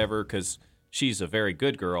whatever, because she's a very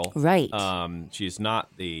good girl. Right. She's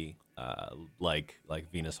not the... like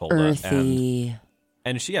Venus Holda, earthy,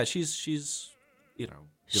 and she's divine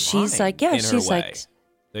she's like in her she's way.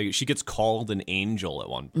 like She gets called an angel at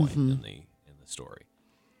one point in the story,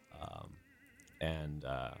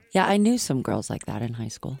 I knew some girls like that in high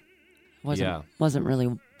school. Wasn't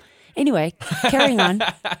really. Anyway, carrying on.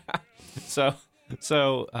 So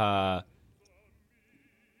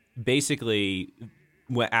basically,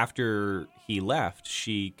 after he left,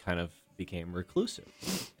 she kind of became reclusive,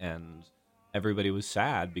 and everybody was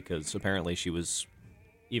sad because apparently she was,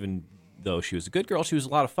 even though she was a good girl, she was a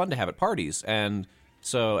lot of fun to have at parties, and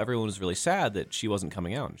so everyone was really sad that she wasn't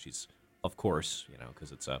coming out. And she's, of course,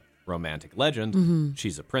 because it's a romantic legend,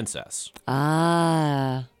 she's a princess.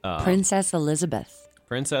 Princess Elizabeth.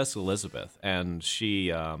 And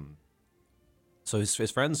she so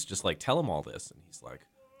his friends just like tell him all this, and he's like,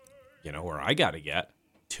 where I gotta get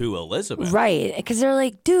to Elizabeth. Right, because they're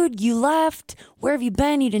like, dude, you left. Where have you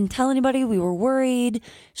been? You didn't tell anybody. We were worried.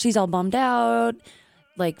 She's all bummed out.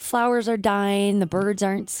 Like, flowers are dying. The birds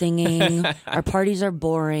aren't singing. Our parties are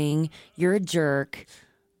boring. You're a jerk.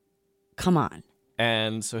 Come on.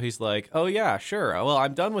 And so he's like, oh, yeah, sure. Well,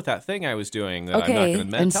 I'm done with that thing I was doing that I'm not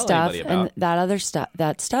going to tell anybody about. And that other stuff,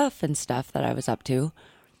 that I was up to.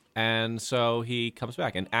 And so he comes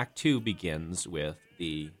back. And Act 2 begins with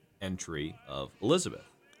the entry of Elizabeth,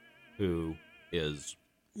 who is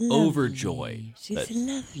overjoyed She's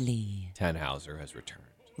lovely. Tannhauser has returned.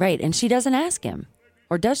 Right, and she doesn't ask him,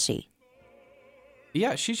 or does she?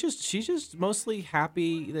 Yeah, she's just mostly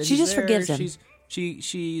happy that she he's just there. Forgives him.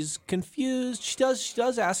 She's confused. She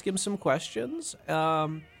does ask him some questions,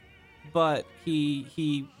 but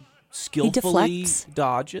he skillfully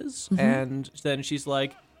dodges, and then she's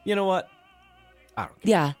like, you know what? I don't care.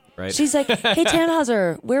 Yeah. Right? She's like, hey,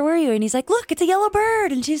 Tannhauser, where were you? And he's like, look, it's a yellow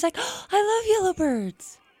bird. And she's like, oh, I love yellow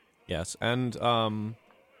birds. Yes, and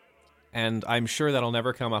And I'm sure that'll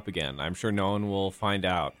never come up again. I'm sure no one will find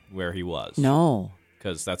out where he was. No,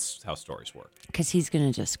 Because that's how stories work. because he's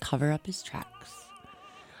going to just cover up his tracks.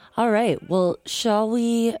 All right. Well, shall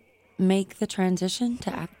we make the transition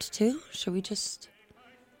to Act 2? Should we just...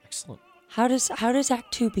 Excellent. How does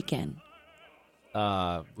Act 2 begin?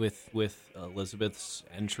 With Elizabeth's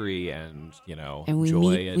entry and, And we joy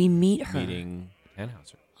meet- at we meet her. meeting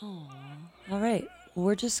Tannhauser. All right.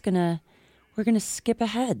 We're just we're gonna skip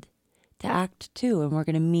ahead to Act 2, and we're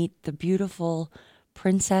gonna meet the beautiful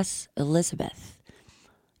Princess Elizabeth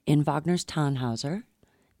in Wagner's Tannhauser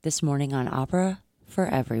this morning on Opera for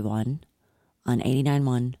Everyone on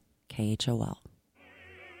 89.1 KHOL.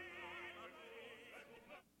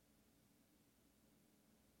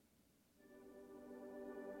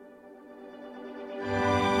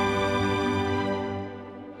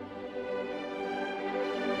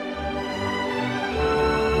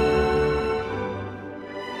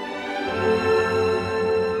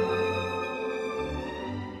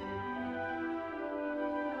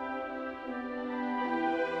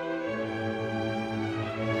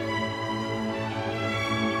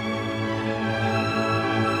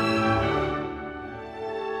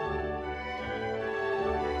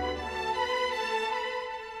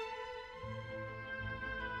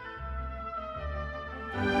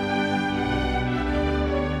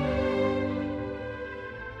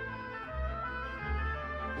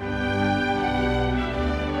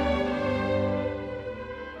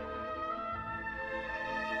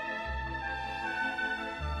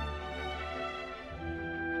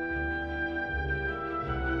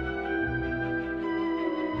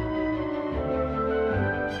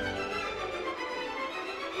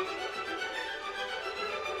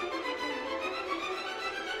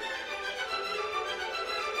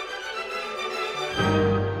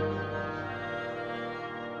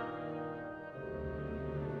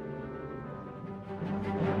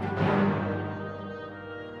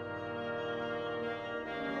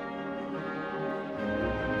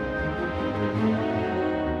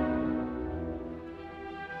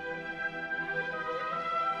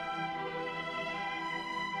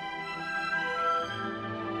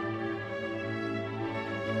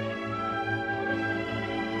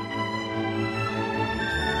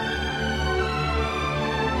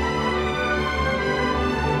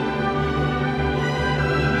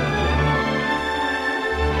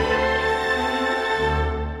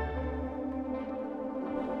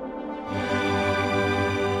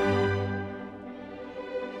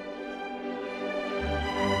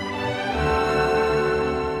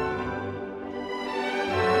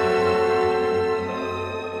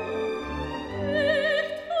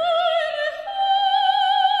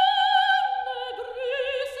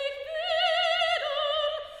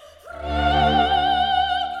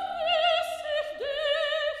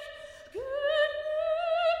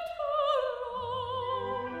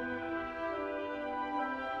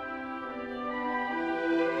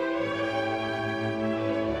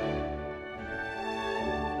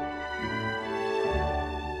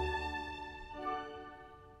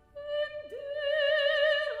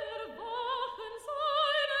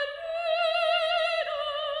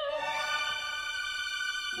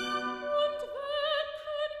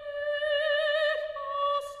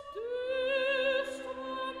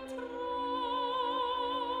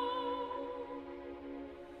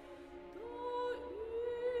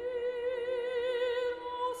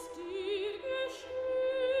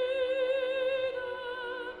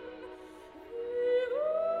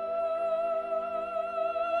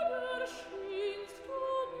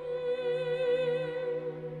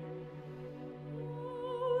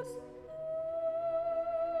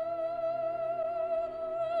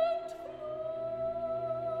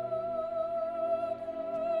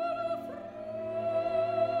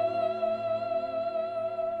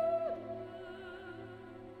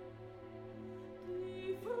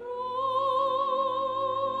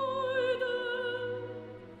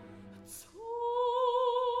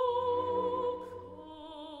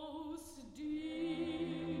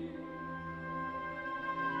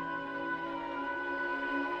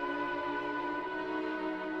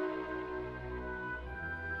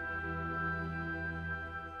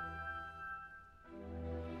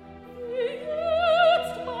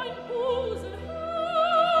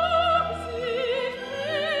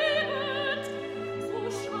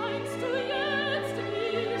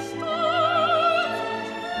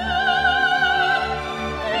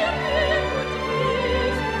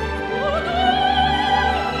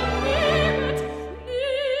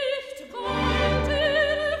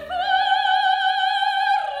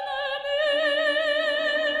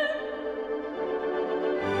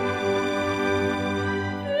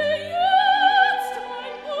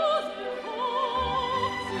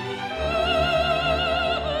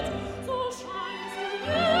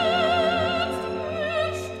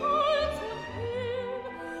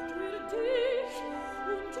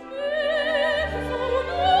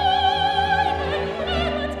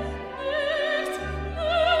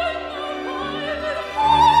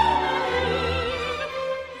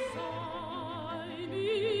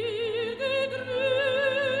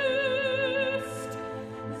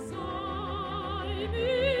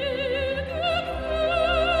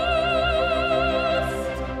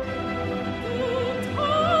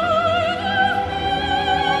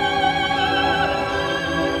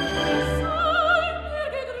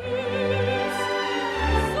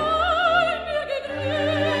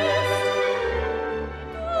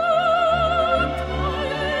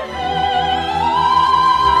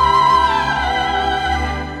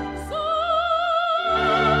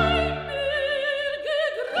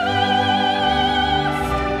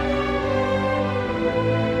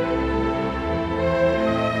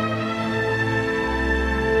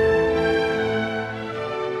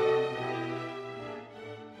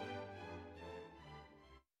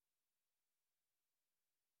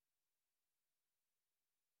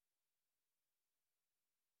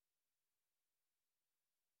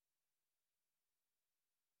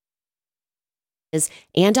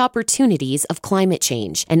 and opportunities of climate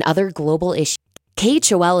change and other global issues.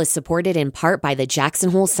 KHOL is supported in part by the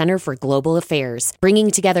Jackson Hole Center for Global Affairs,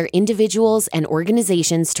 bringing together individuals and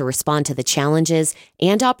organizations to respond to the challenges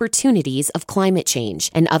and opportunities of climate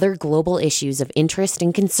change and other global issues of interest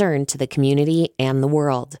and concern to the community and the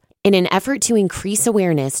world. In an effort to increase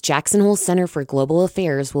awareness, Jackson Hole Center for Global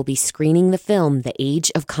Affairs will be screening the film The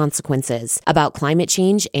Age of Consequences about climate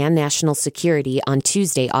change and national security on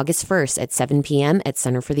Tuesday, August 1st at 7 p.m. at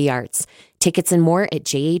Center for the Arts. Tickets and more at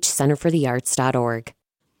jhcenterforthearts.org.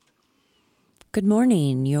 Good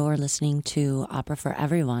morning. You're listening to Opera for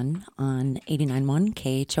Everyone on 89.1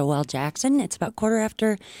 KHOL Jackson. It's about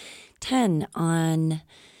 10:15 on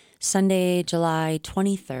Sunday, July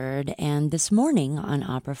 23rd, and this morning on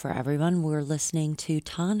Opera for Everyone, we're listening to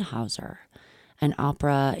Tannhauser, an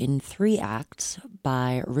opera in 3 acts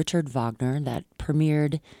by Richard Wagner that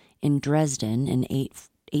premiered in Dresden in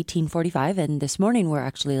 1845, and this morning we're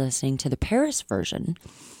actually listening to the Paris version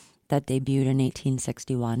that debuted in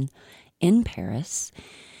 1861 in Paris.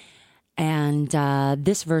 And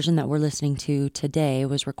this version that we're listening to today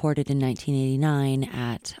was recorded in 1989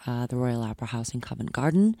 at the Royal Opera House in Covent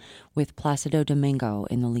Garden with Placido Domingo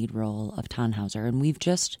in the lead role of Tannhauser. And we've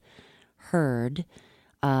just heard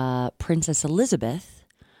Princess Elizabeth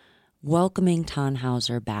welcoming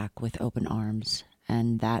Tannhauser back with open arms.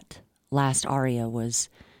 And that last aria was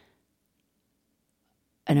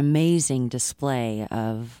an amazing display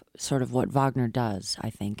of sort of what Wagner does,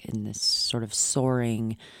 I think, in this sort of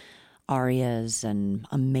soaring arias and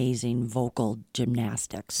amazing vocal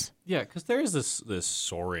gymnastics. Yeah, because there is this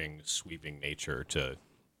soaring, sweeping nature to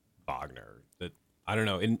Wagner that I don't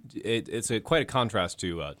know. It's quite a contrast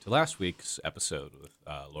to last week's episode with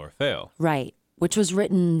L'Orfeo. Right, which was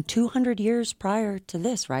written 200 years prior to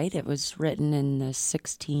this, right? It was written in the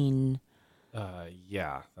 16.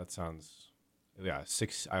 Yeah, that sounds. Yeah,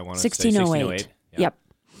 I want to 1608. Say 1608. Yeah. Yep.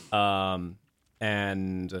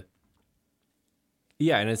 And.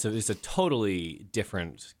 Yeah, and it's a totally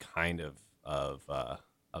different kind of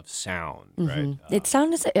sound, right? It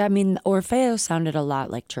sounded. I mean, Orfeo sounded a lot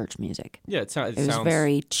like church music. Yeah, it was sounds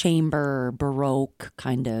very chamber baroque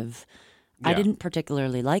kind of. Yeah. I didn't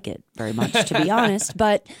particularly like it very much, to be honest,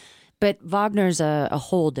 but Wagner's a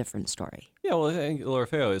whole different story. Yeah, well, I think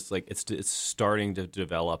L'Orfeo is like it's starting to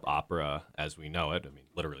develop opera as we know it. I mean,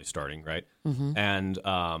 literally starting, right?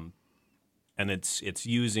 Mm-hmm. And it's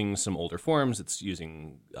using some older forms. It's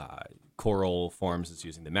using choral forms. It's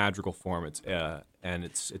using the madrigal form. It's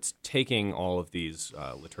taking all of these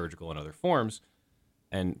liturgical and other forms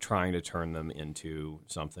and trying to turn them into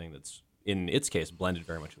something that's, in its case, blended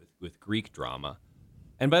very much with Greek drama.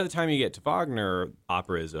 And by the time you get to Wagner,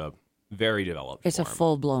 opera is a very developed It's form. a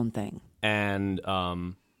full-blown thing. And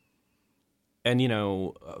you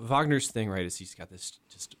know, Wagner's thing, right, is he's got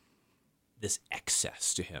this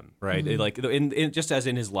excess to him, right? Mm-hmm. Like in just as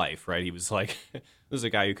in his life, right? He was like, this is a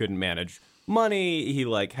guy who couldn't manage money. He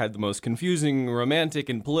like had the most confusing romantic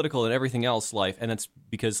and political and everything else life, and it's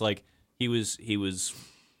because like he was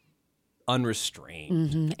unrestrained,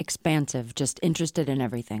 Mm-hmm. Expansive, just interested in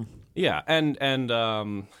everything. Yeah, and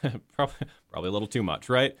probably a little too much,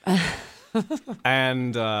 right?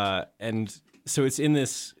 and so it's in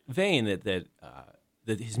this vein that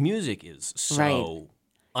his music is so. Right.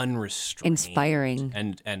 Unrestrained, inspiring,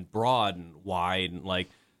 and broad and wide, and like,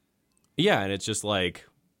 yeah, and it's just like,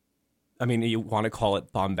 I mean, you want to call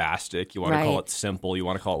it bombastic, you want to call it simple, you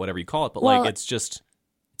want to call it whatever you call it, but like, it's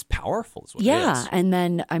powerful, is what it is. And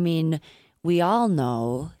then, I mean, we all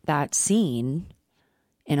know that scene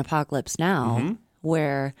in Apocalypse Now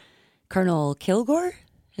where Colonel Kilgore,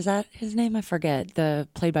 is that his name? I forget.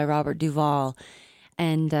 Played by Robert Duvall.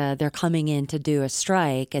 And they're coming in to do a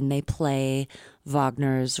strike, and they play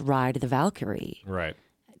Wagner's Ride of the Valkyrie. Right.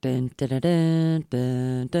 Dun, dun, dun, dun,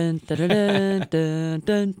 dun, dun, dun, dun,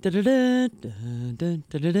 dun, dun, dun, dun,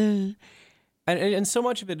 dun, dun. And so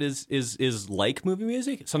much of it is like movie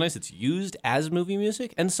music. Sometimes it's used as movie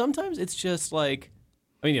music, and sometimes it's just like,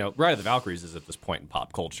 I mean, you know, Ride of the Valkyries is at this point in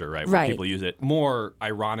pop culture, right? Where people use it more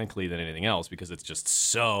ironically than anything else because it's just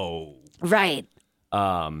so right.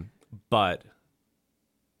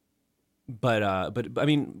 But I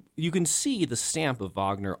mean, you can see the stamp of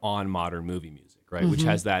Wagner on modern movie music, right? Which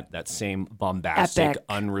has that same bombastic, Epic.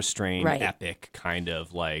 Unrestrained, epic kind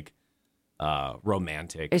of like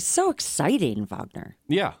romantic. It's so exciting, Wagner.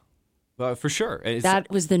 Yeah, for sure. That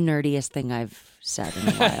was the nerdiest thing I've said in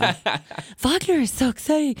a while. Wagner is so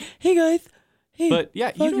exciting. Hey, guys. Hey, but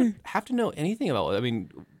yeah, Wagner. You don't have to know anything about it. I mean,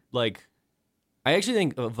 like, I actually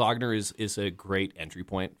think Wagner is a great entry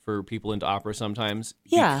point for people into opera sometimes.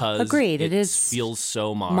 Yeah, because agreed. It feels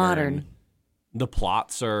so modern. The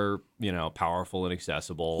plots are, powerful and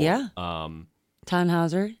accessible. Yeah.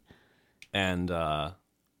 Tannhauser And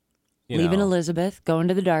leaving Elizabeth, going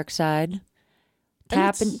to the dark side,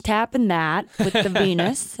 tapping that with the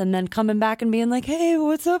Venus, and then coming back and being like, "Hey,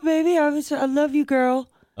 what's up, baby? I love you, girl."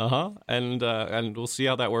 And we'll see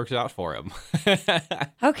how that works out for him.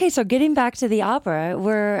 Okay, so getting back to the opera,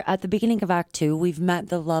 we're at the beginning of Act 2. We've met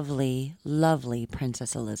the lovely, lovely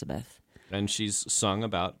Princess Elizabeth. And she's sung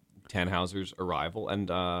about Tannhauser's arrival. And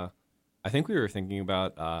I think we were thinking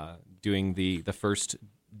about doing the first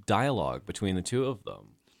dialogue between the two of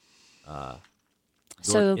them.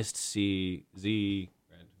 So- Dort ist sie,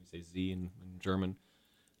 right? We say sie in German.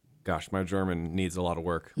 Gosh, my German needs a lot of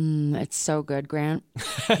work. It's so good, Grant.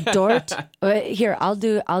 Dort. Here, I'll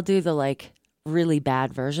do the like really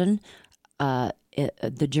bad version.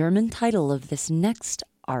 The German title of this next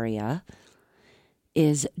aria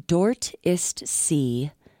is Dort ist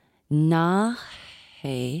sie nahe,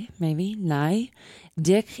 nahe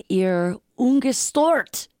dich ihr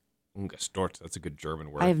ungestört. Ungestört, that's a good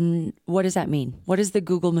German word. What does that mean? What does the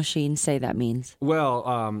Google machine say that means?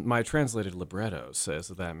 Well, my translated libretto says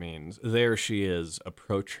that means there she is,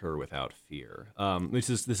 approach her without fear. This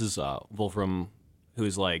is Wolfram,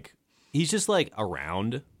 who's like, he's just like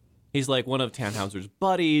around. He's like one of Tannhauser's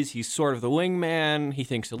buddies. He's sort of the wingman. He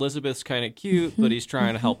thinks Elizabeth's kind of cute, but he's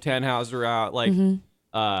trying to help Tannhauser out. Like,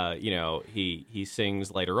 he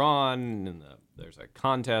sings later on, and there's a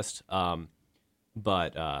contest.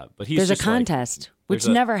 But he's There's a just like, contest, which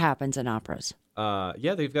never happens in operas.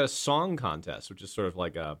 yeah, they've got a song contest, which is sort of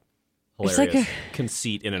like a It's hilarious like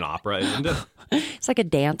conceit in an opera, isn't it? It's like a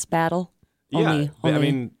dance battle. Yeah, I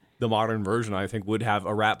mean, the modern version, I think, would have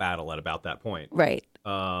a rap battle at about that point. Right.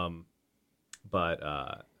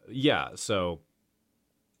 Yeah, so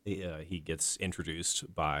he gets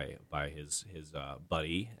introduced by his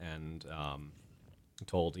buddy and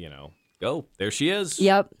told, go, there she is.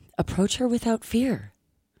 Yep. Approach her without fear.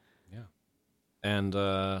 Yeah, and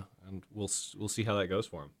we'll see how that goes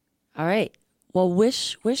for him. All right. Well,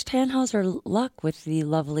 wish Tannhauser luck with the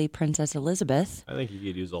lovely Princess Elizabeth. I think he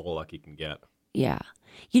could use all the luck he can get. Yeah.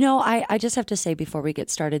 I just have to say before we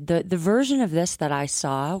get started, the version of this that I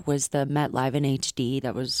saw was the Met Live in HD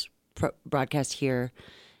that was broadcast here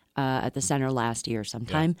at the center last year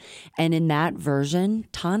sometime. Yeah. And in that version,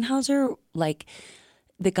 Tannhauser, like,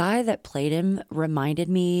 the guy that played him reminded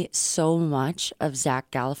me so much of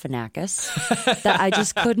Zach Galifianakis that I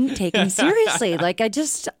just couldn't take him seriously. Like,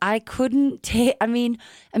 I couldn't take,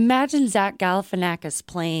 imagine Zach Galifianakis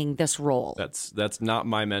playing this role. That's not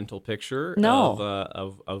my mental picture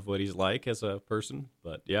of what he's like as a person,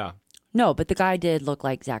 but yeah. No, but the guy did look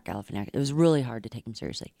like Zach Galifianakis. It was really hard to take him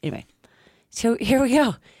seriously. Anyway, so here we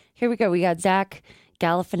go. We got Zach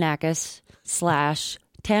Galifianakis /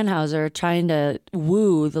 Tannhauser trying to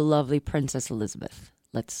woo the lovely Princess Elizabeth.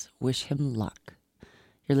 Let's wish him luck.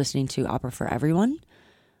 You're listening to Opera for Everyone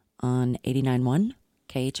on 89.1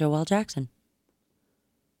 KHOL Jackson.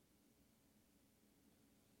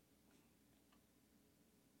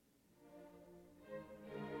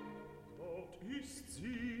 Dort ist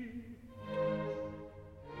sie,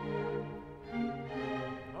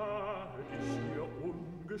 nahe dich ihr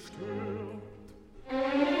ungestört.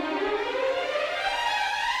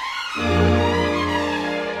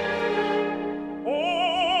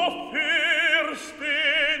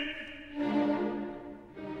 Fürstin!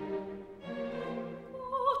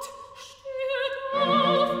 Gott,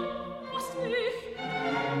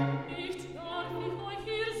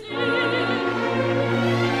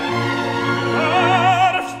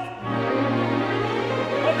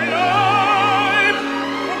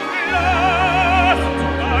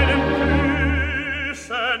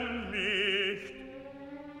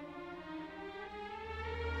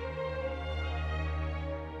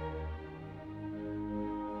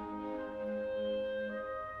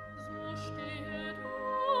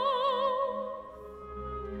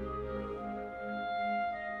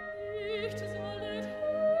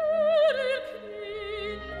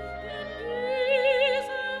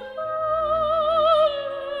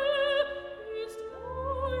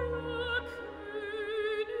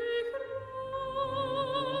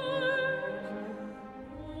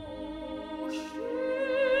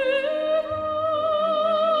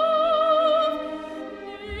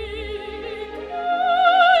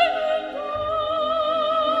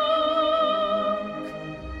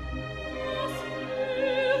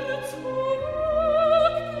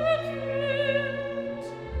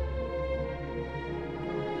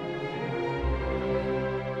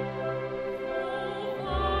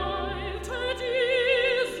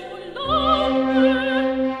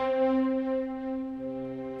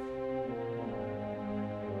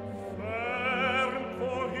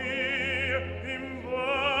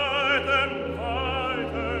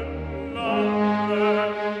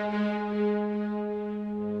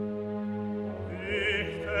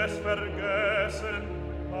 es vergessen,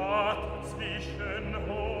 hat zwischen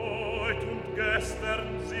heut und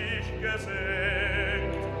gestern sich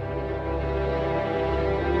gesenkt.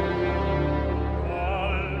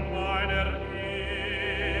 All meiner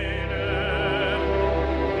Innen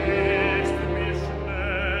ist mir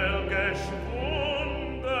schnell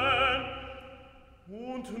geschwunden,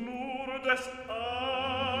 und nur des einen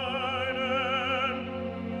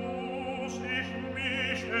muss ich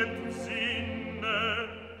mich entsinnen,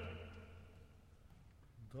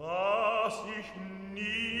 dass ich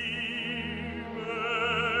nie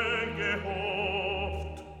mehr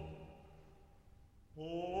gehofft,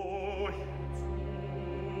 euch zu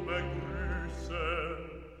begrüßen,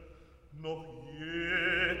 noch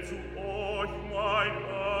je zu euch mein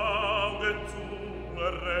Auge zu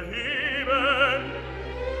erheben.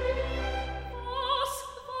 Was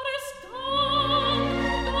war es dann,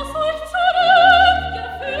 das euch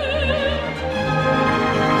zurückgeführt?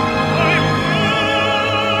 Ein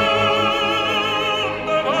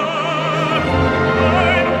Wunderbar,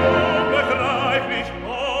 ein unbegreiflich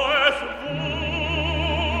neues Wunder.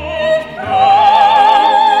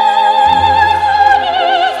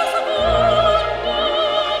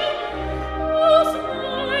 Was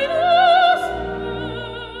meines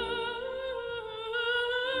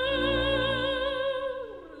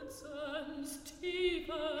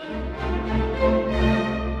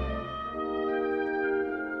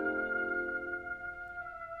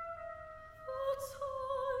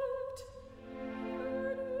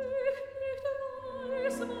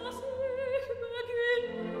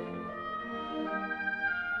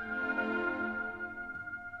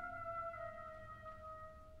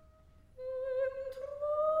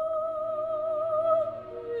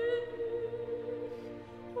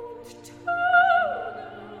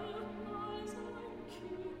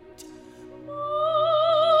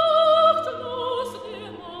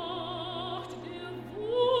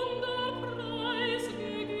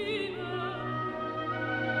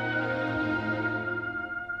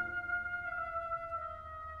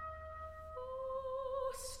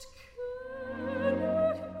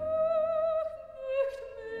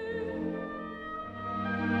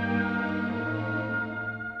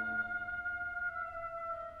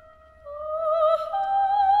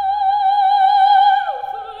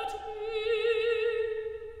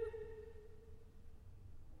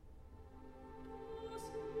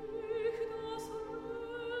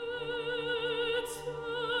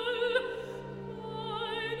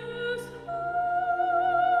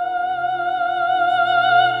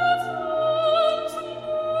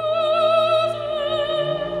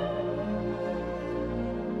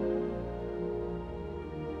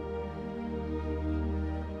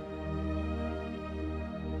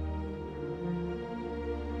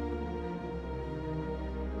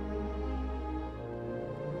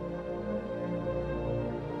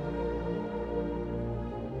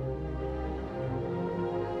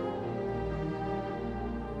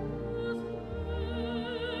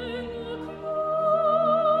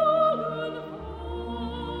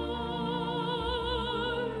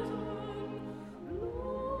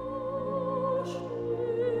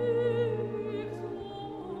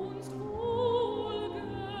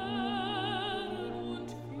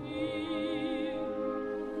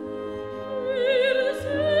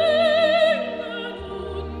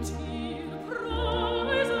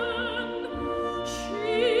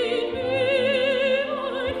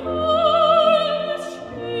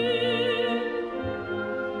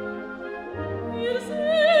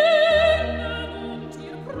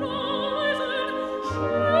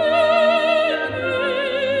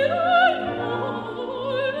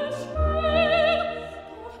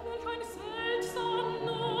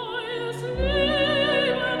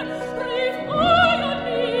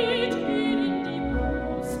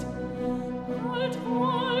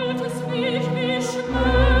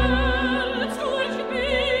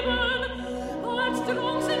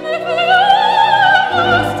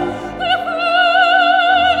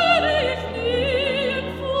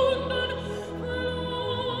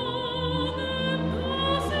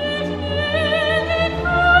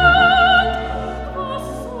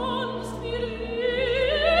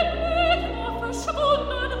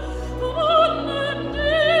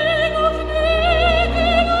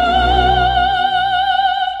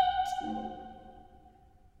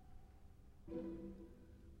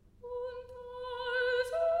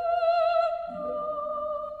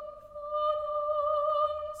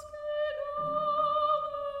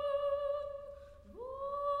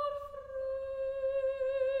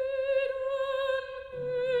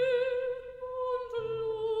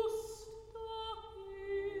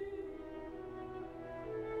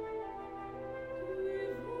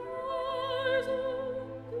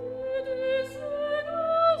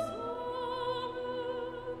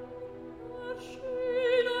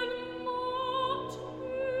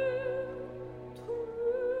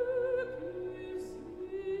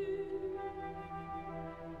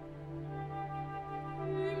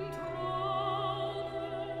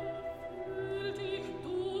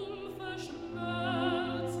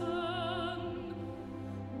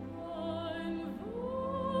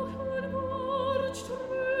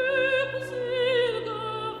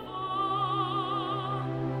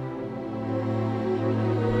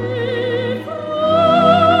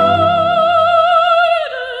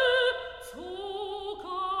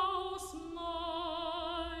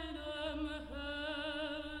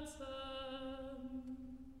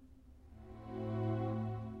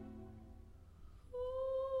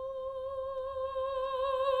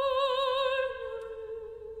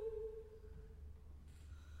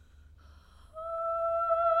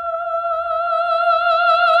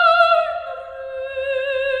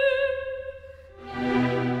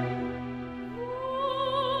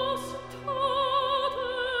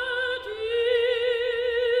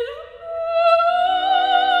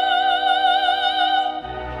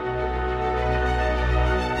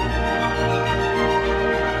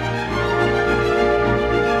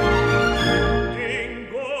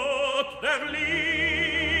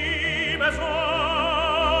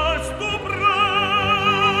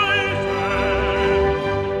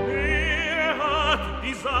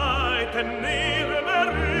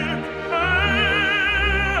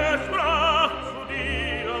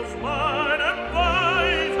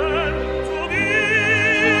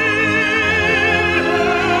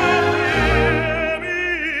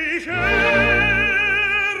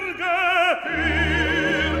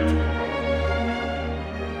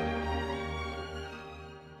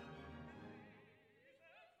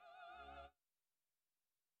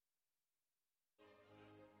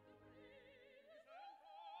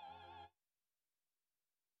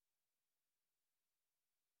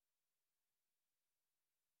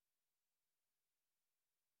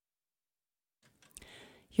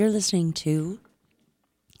You're listening to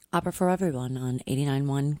Opera for Everyone on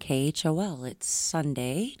 89.1 KHOL. It's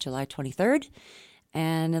Sunday, July 23rd,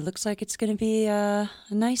 and it looks like it's going to be a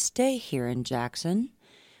nice day here in Jackson.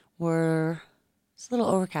 It's a little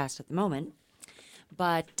overcast at the moment,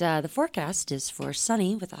 but the forecast is for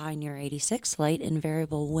sunny with a high near 86, light and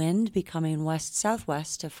variable wind becoming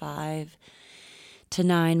west-southwest to 5 to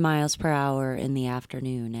 9 miles per hour in the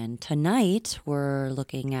afternoon. And tonight we're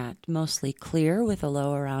looking at mostly clear with a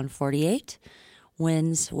low around 48.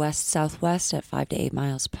 Winds west-southwest at 5 to 8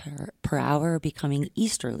 miles per hour, becoming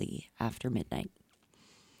easterly after midnight.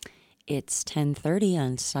 It's 10:30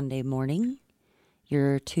 on Sunday morning.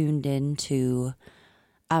 You're tuned in to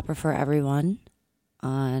Opera for Everyone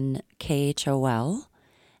on KHOL.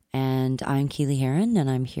 And I'm Keely Heron, and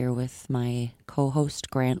I'm here with my co-host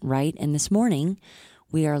Grant Wright. And this morning,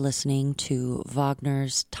 we are listening to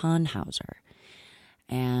Wagner's Tannhäuser.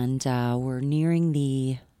 And we're nearing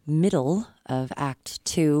the middle of Act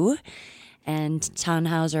 2, and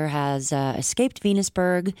Tannhäuser has escaped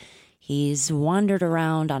Venusberg. He's wandered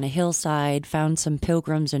around on a hillside, found some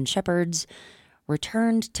pilgrims and shepherds,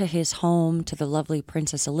 returned to his home to the lovely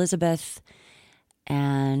Princess Elizabeth,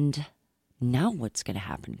 and now what's going to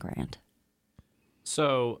happen, Grant?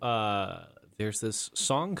 So there's this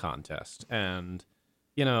song contest, and,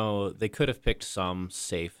 you know, they could have picked some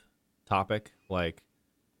safe topic, like,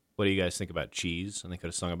 what do you guys think about cheese? And they could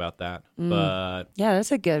have sung about that. But Yeah,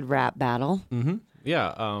 that's a good rap battle.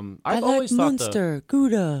 yeah, I I've like always thought the Munster,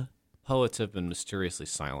 Gouda. poets have been mysteriously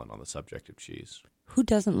silent on the subject of cheese, Who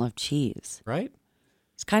doesn't love cheese? right?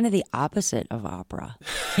 It's kind of the opposite of opera.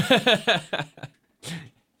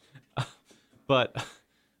 But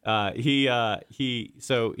the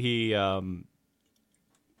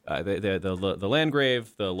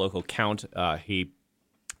Landgrave, the local count, he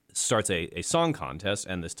starts a song contest,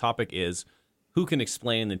 and this topic is who can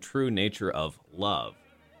explain the true nature of love.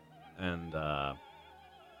 And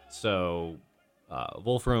so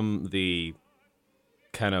Wolfram, the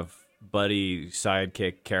kind of buddy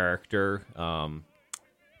sidekick character,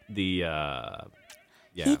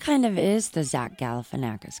 He kind of is the Zach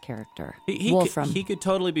Galifianakis character. Wolfram. He could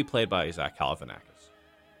totally be played by Zach Galifianakis.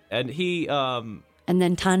 And he And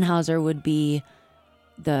then Tannhäuser would be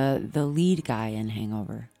the lead guy in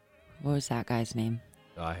Hangover. What was that guy's name?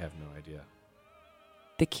 I have no idea.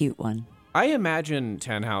 The cute one. I imagine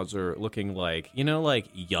Tannhäuser looking like, you know, like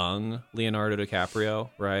young Leonardo DiCaprio,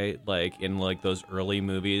 right? Like in like those early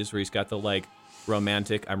movies where he's got the like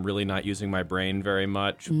romantic, I'm really not using my brain very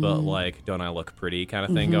much, but like, don't I look pretty kind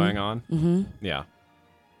of thing going on? Mm-hmm. Yeah.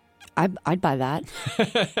 I'd buy that.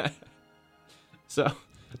 So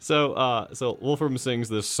Wolfram sings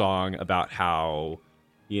this song about how,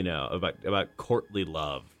 you know, about courtly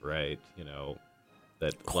love, right? You know,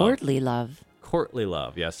 that Courtly love. Courtly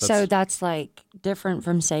love, yes. So that's like different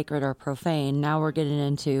from sacred or profane. Now we're getting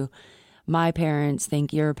into my parents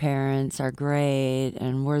think your parents are great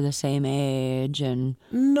and we're the same age, and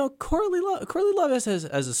no, courtly love has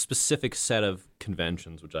a specific set of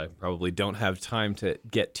conventions, which I probably don't have time to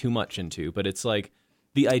get too much into, but it's like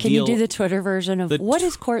the ideal. Can you do the Twitter version of what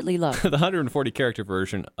is courtly love? The 140 character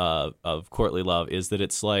version of courtly love is that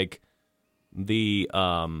it's like the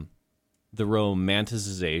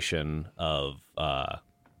romanticization of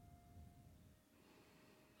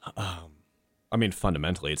I mean,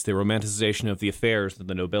 fundamentally, it's the romanticization of the affairs that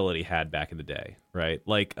the nobility had back in the day, right?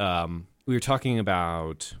 Like we were talking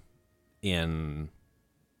about in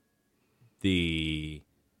the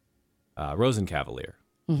Rosenkavalier,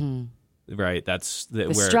 right? That's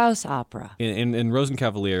the Strauss opera. In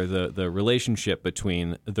Rosenkavalier, the relationship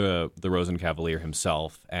between the Rosenkavalier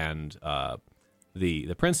himself and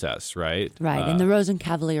the princess, right? Right, and the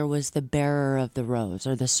Rosenkavalier was the bearer of the rose,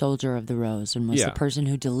 or the soldier of the rose, and was the person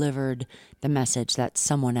who delivered the message that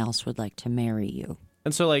someone else would like to marry you.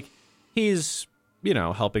 And so, like, he's, you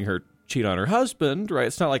know, helping her cheat on her husband, right?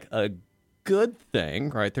 It's not, like, a good thing,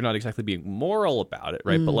 right? They're not exactly being moral about it,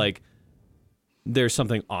 right? But, like, there's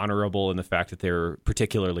something honorable in the fact that they're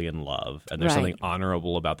particularly in love, and there's something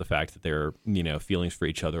honorable about the fact that their, you know, feelings for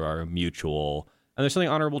each other are mutual. And there's something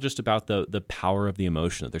honorable just about the power of the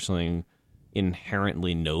emotion. That there's something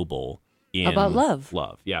inherently noble in about love.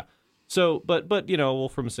 Love, yeah. So, but you know,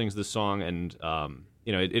 Wolfram sings this song, and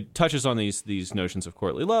you know, it touches on these notions of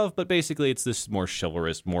courtly love, but basically, it's this more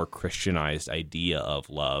chivalrous, more Christianized idea of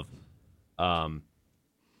love.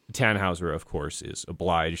 Tannhäuser, of course, is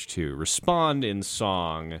obliged to respond in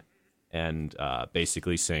song, and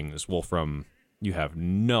basically sings, "Wolfram, you have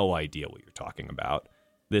no idea what you're talking about.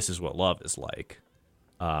 This is what love is like,"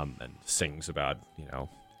 and sings about, you know,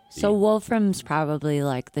 So Wolfram's probably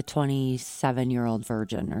like the 27-year-old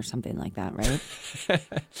virgin or something like that, right?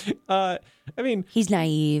 I mean, He's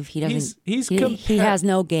naive. He doesn't. he has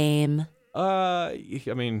no game. I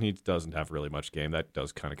mean, he doesn't have really much game. That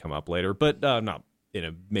does kind of come up later, but not in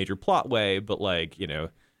a major plot way. But like,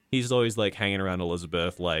 he's always like hanging around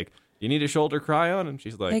Elizabeth, like, you need a shoulder cry on, and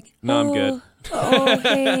she's like, no, I'm good. Oh,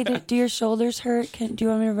 hey, do your shoulders hurt? Do you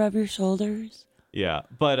want me to rub your shoulders? Yeah,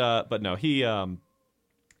 but no, he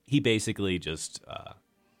basically just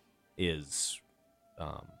is,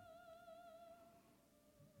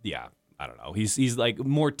 yeah, I don't know. He's like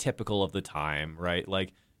more typical of the time, right?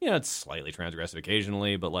 Like, it's slightly transgressive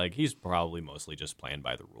occasionally, but like he's probably mostly just playing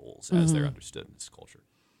by the rules as they're understood in this culture.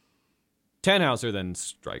 Tannhauser then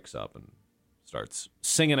strikes up and starts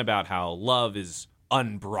singing about how love is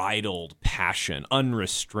unbridled passion,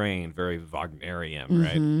 unrestrained, very Wagnerian,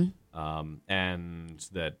 right? And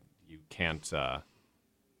that you can't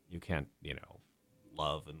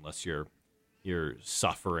love unless you're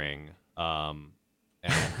suffering, and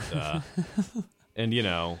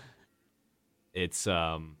it's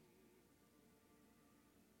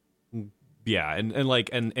yeah,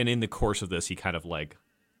 and in the course of this, he kind of like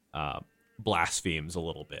blasphemes a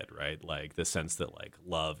little bit, right? Like the sense that like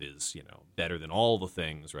love is, better than all the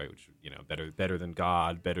things, right? Which, better than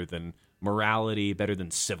God, better than morality, better than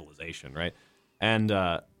civilization, right? And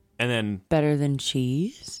then better than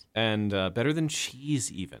cheese, and better than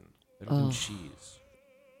cheese, even better than cheese.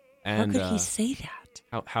 And how could he say that?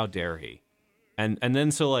 How dare he? And then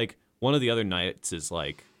so like one of the other knights is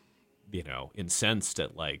like, incensed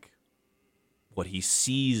at like what he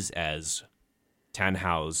sees as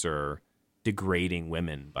Tannhauser degrading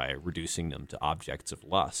women by reducing them to objects of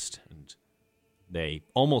lust, and they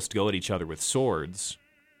almost go at each other with swords.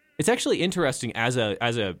 It's actually interesting as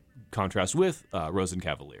a contrast with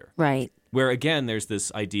Rosenkavalier, right? Where again, there's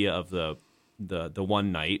this idea of the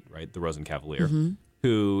one knight, right, the Rosenkavalier,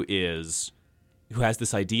 who has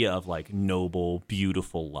this idea of like noble,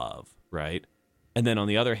 beautiful love, right? And then on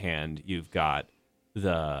the other hand, you've got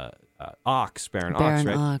the Baron Ox,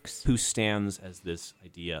 right? Ox, who stands as this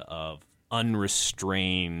idea of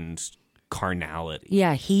unrestrained carnality.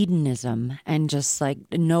 Yeah, hedonism and just like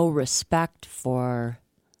no respect for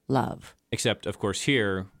love. Except, of course,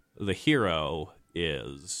 here the hero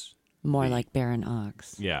is more like Baron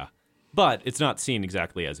Ox. Yeah, but it's not seen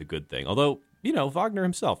exactly as a good thing. Although, Wagner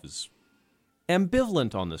himself is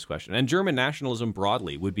ambivalent on this question, and German nationalism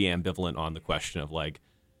broadly would be ambivalent on the question of like,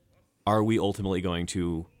 are we ultimately going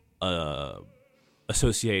to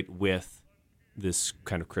associate with this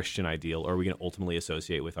kind of Christian ideal, or are we going to ultimately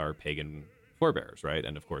associate with our pagan forebears, right?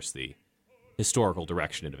 And of course, the historical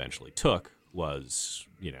direction it eventually took was,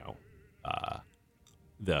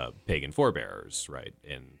 the pagan forebears, right?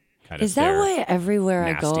 In kind of is that why everywhere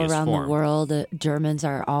I go around form. The world, Germans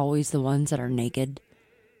are always the ones that are naked?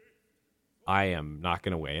 I am not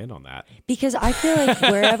going to weigh in on that. Because I feel like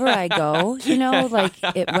wherever I go,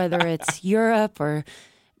 whether it's Europe or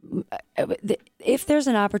if there's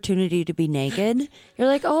an opportunity to be naked, you're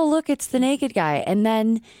like, oh, look, it's the naked guy. And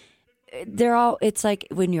then it's like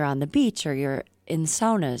when you're on the beach or you're in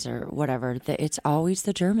saunas or whatever, it's always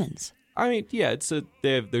the Germans. I mean, yeah,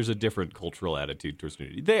 there's a different cultural attitude towards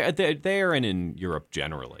nudity. There and in Europe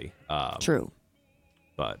generally. True.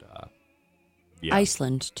 But, yeah.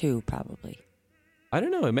 Iceland, too, probably. I don't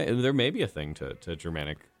know. There may be a thing to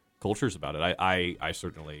Germanic cultures about it. I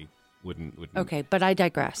certainly wouldn't. Okay, but I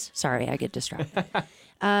digress. Sorry, I get distracted.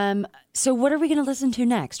 So what are we going to listen to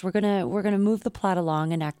next? We're gonna move the plot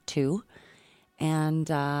along in Act 2,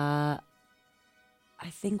 and I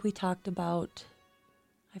think we talked about.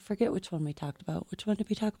 I forget which one we talked about. Which one did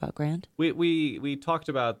we talk about, Grant? We talked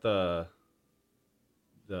about the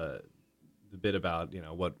bit about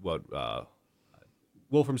what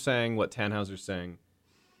Wolfram sang, what Tannhauser sang,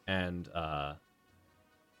 and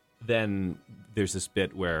then there's this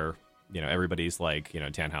bit where everybody's like,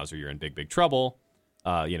 Tannhauser, you're in big trouble.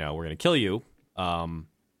 We're gonna kill you.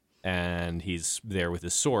 And he's there with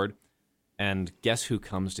his sword, and guess who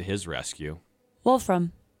comes to his rescue?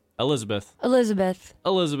 Wolfram. Elizabeth.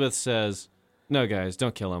 Elizabeth says, "No, guys,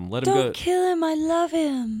 don't kill him. Let him go. Don't kill him. I love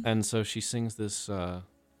him." And so she sings this.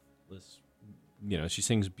 She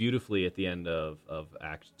sings beautifully at the end of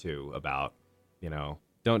Act 2 about,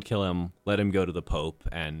 don't kill him. Let him go to the Pope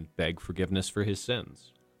and beg forgiveness for his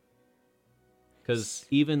sins. Because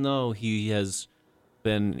even though he has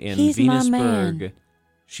been in He's my man. Venusberg,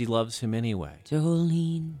 she loves him anyway.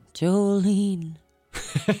 Jolene. Jolene,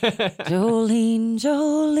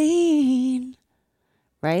 Jolene.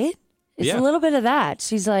 Right? It's Yeah. a little bit of that.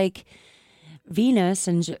 She's like, Venus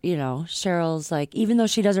and, Cheryl's like, even though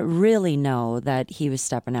she doesn't really know that he was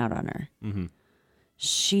stepping out on her,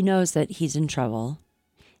 she knows that he's in trouble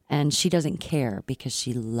and she doesn't care because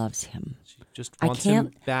she loves him. She just wants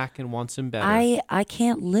him back and wants him better. I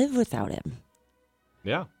can't live without him.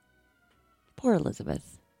 Yeah. Poor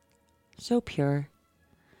Elizabeth. So pure.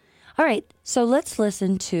 All right, so let's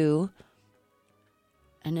listen to,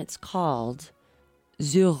 and it's called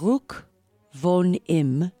Zurück von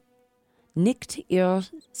ihm, nicht ihr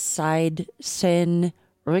seid sein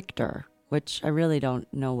Richter, which I really don't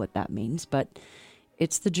know what that means, but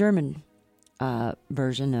it's the German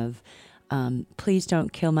version of Please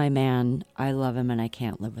Don't Kill My Man, I Love Him and I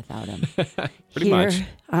Can't Live Without Him. Pretty Here much.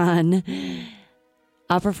 On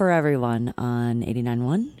Opera for Everyone on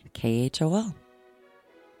 89.1 KHOL.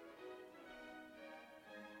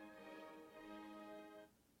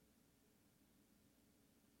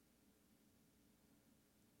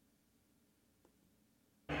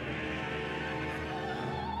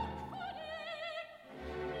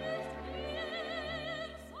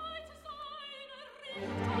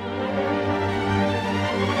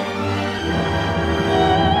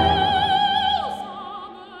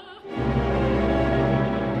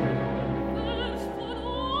 Wenn's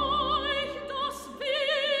von euch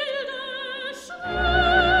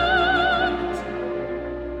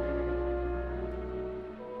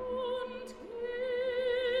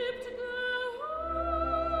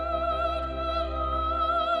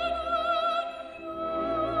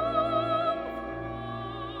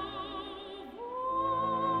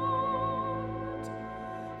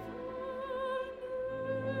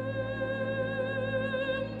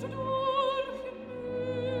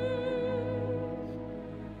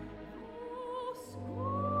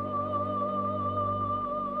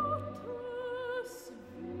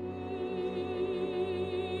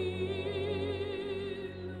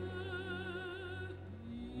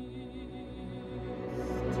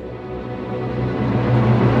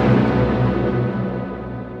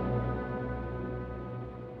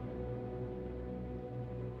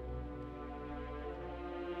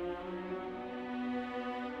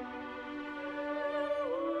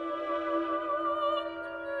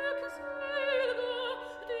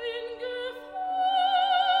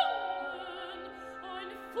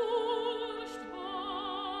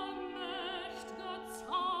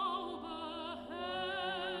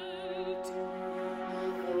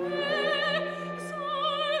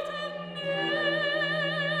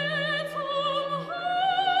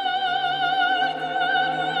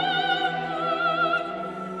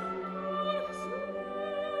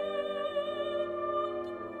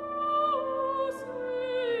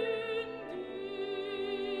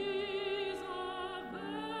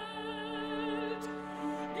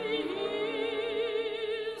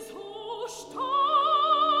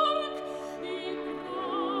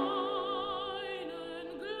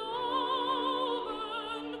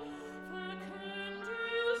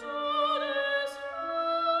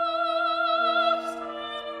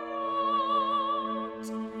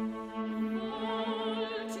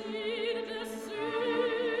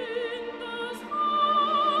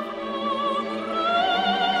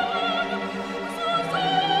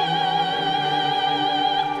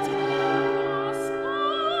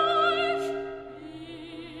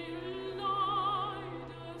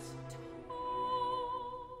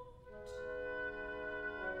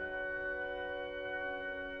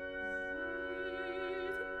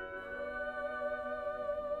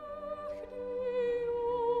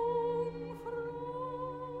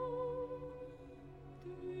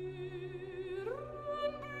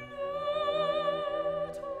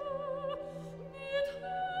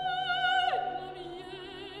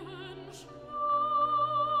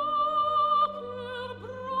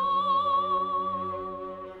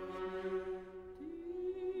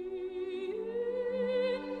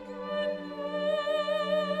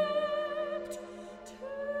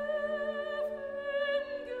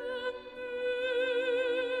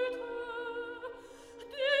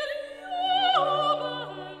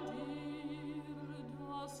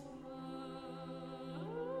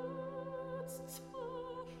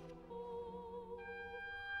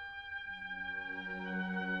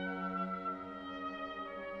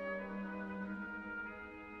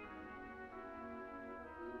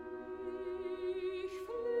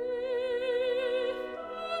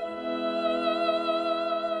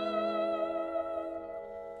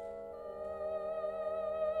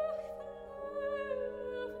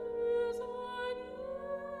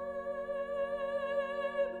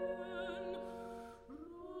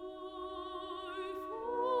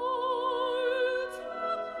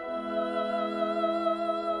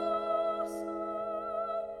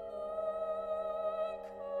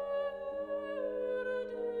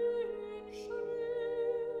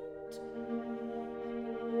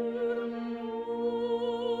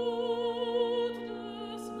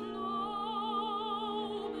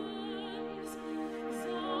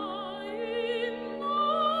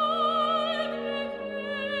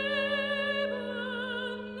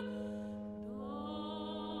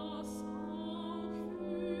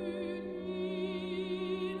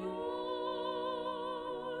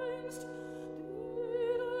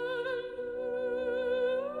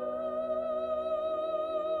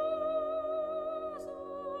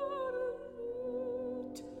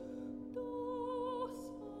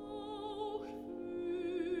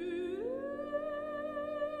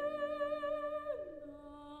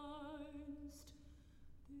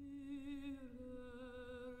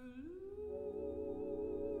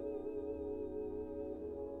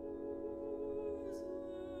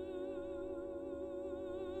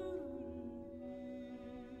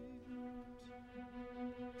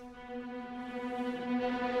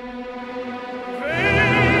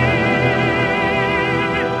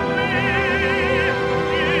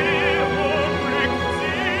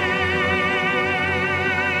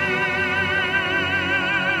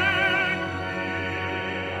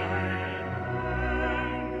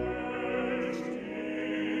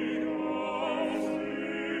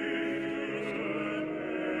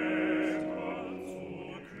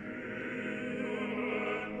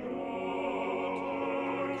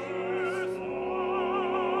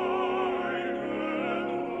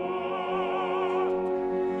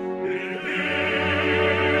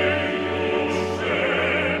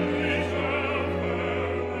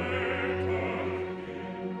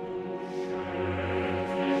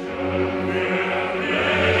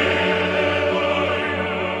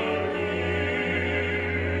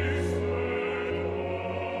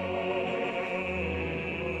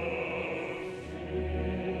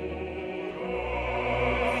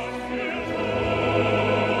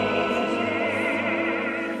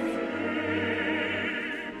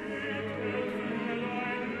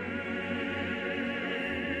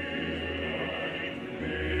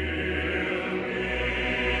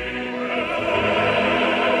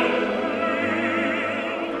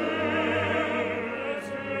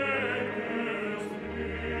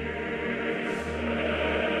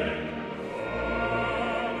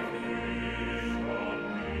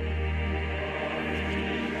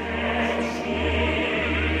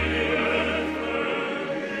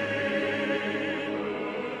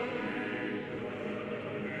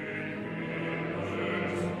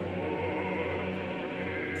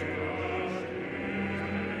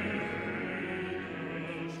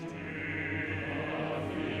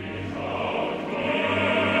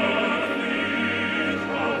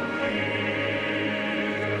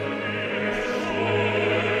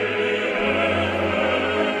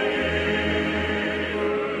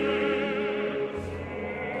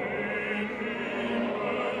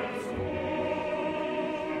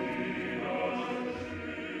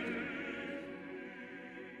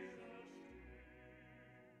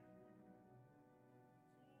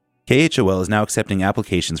KHOL is now accepting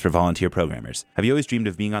applications for volunteer programmers. Have you always dreamed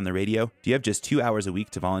of being on the radio? Do you have just 2 hours a week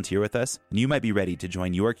to volunteer with us? And you might be ready to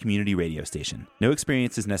join your community radio station. No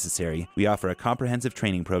experience is necessary. We offer a comprehensive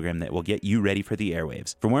training program that will get you ready for the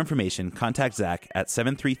airwaves. For more information, contact Zach at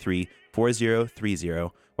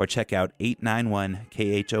 733-4030 or check out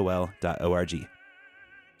 891khol.org.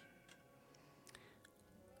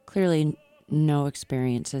 Clearly, no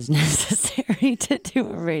experience is necessary to do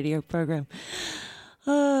a radio program.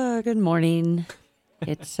 Oh, good morning.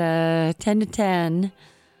 It's 10 to 10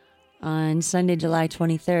 on Sunday, July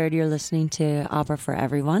 23rd. You're listening to Opera for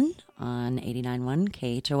Everyone on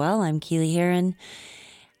 89.1 KHOL. I'm Keely Heron,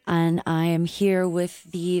 and I am here with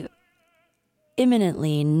the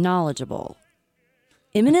eminently knowledgeable.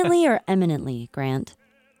 Eminently or eminently, Grant?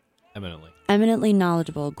 Eminently. Eminently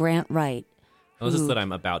knowledgeable Grant Wright. Unless it's that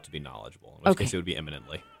I'm about to be knowledgeable, in which case it would be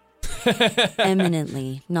eminently.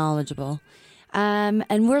 Eminently knowledgeable.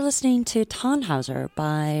 And we're listening to Tannhauser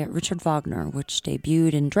by Richard Wagner, which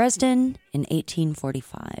debuted in Dresden in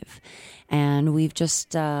 1845. And we've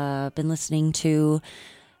just been listening to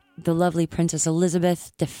the lovely Princess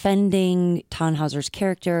Elizabeth defending Tannhauser's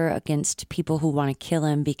character against people who want to kill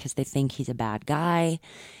him because they think he's a bad guy.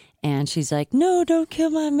 And she's like, no, don't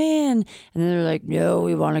kill my man. And then they're like, no,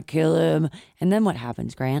 we want to kill him. And then what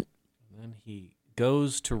happens, Grant? And then he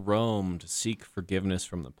goes to Rome to seek forgiveness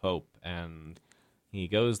from the Pope, and he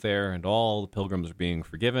goes there, and all the pilgrims are being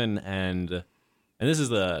forgiven, and this is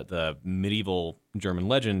the medieval German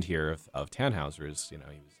legend here of Tannhauser. Is, he was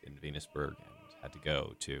in Venusberg and had to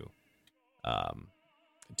go to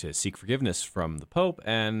seek forgiveness from the Pope,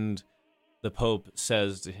 and the Pope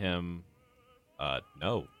says to him,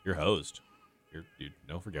 "No, you're hosed. You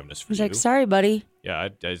no forgiveness for He's you." like, sorry, buddy. Yeah,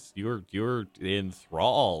 you're in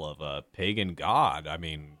thrall of a pagan god. I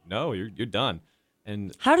mean, no, you're done.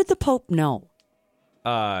 And How did the Pope know?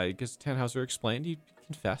 because Tannhauser explained, he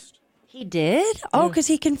confessed. He did? Oh, because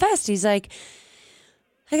he confessed. He's like,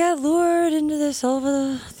 I got lured into this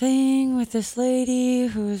over thing with this lady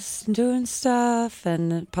who's doing stuff. And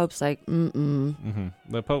the Pope's like, Mm-hmm.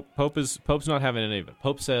 The Pope's not having any of it.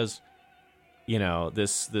 Pope says,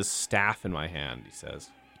 this staff in my hand, he says,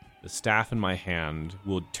 the staff in my hand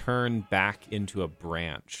will turn back into a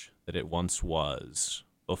branch that it once was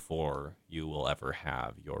before you will ever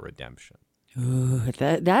have your redemption. ooh,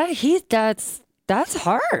 that's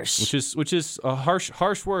harsh. Which is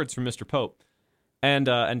harsh words from Mr. Pope. And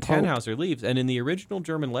Tannhauser leaves, and in the original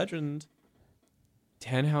German legend,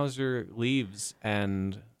 Tannhauser leaves,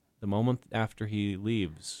 and the moment after he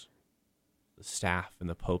leaves, the staff in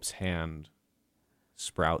the Pope's hand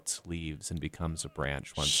sprouts leaves and becomes a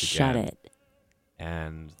branch once Shut again. it.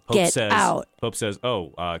 And Pope Get says, out. Pope says,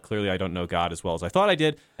 clearly I don't know God as well as I thought I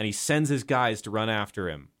did, and he sends his guys to run after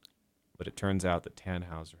him. But it turns out that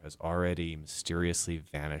Tannhauser has already mysteriously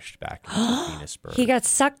vanished back into Venusberg. He got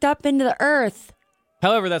sucked up into the earth.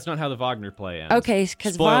 However, that's not how the Wagner play ends. Okay,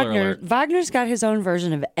 because Spoiler alert. Wagner's got his own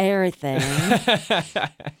version of everything.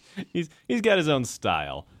 He's got his own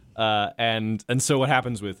style, and so what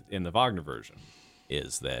happens in the Wagner version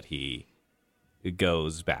is that he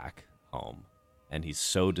goes back home, and he's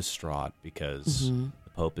so distraught because the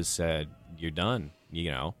Pope has said, "You're done,"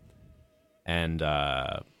 and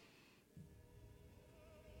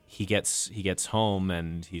he gets home,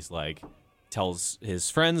 and he's like, tells his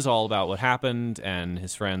friends all about what happened, and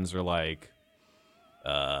his friends are like,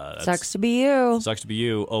 Sucks to be you. Sucks to be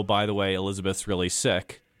you. Oh, by the way, Elizabeth's really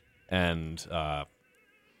sick. And,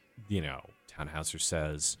 Tannhauser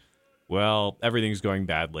says, well, everything's going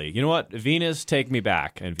badly. You know what? Venus, take me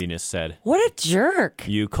back. And Venus said, What a jerk.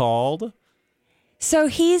 you called? So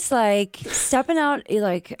he's like stepping out,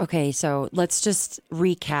 like, okay, so let's just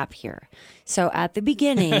recap here. So at the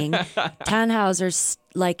beginning, Tannhauser's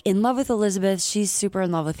like in love with Elizabeth. She's super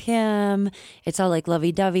in love with him. It's all like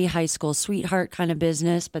lovey-dovey, high school sweetheart kind of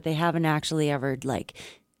business, but they haven't actually ever like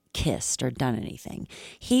kissed or done anything.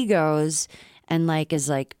 He goes and like is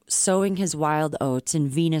like sowing his wild oats in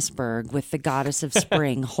Venusberg with the goddess of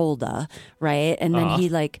spring, Holda, right? And then he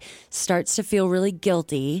like starts to feel really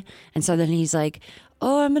guilty. And so then he's like,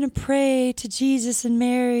 oh, I'm going to pray to Jesus and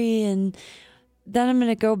Mary, and then I'm going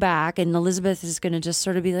to go back, and Elizabeth is going to just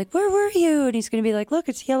sort of be like, where were you? And he's going to be like, look,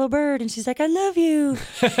 it's Yellow Bird. And she's like, I love you.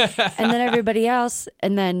 And then everybody else,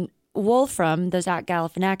 and then Wolfram, the Zach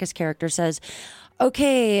Galifianakis character, says,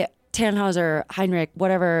 okay, Tannhauser, Heinrich,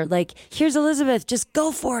 whatever, like, here's Elizabeth, just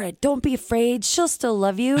go for it. Don't be afraid. She'll still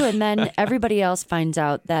love you. And then everybody else finds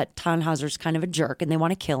out that Tannhauser's kind of a jerk and they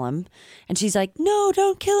want to kill him. And she's like, no,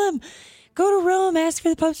 don't kill him. Go to Rome, ask for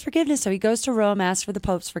the Pope's forgiveness. So he goes to Rome, asks for the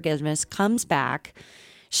Pope's forgiveness, comes back.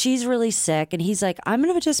 she's really sick, and he's like, I'm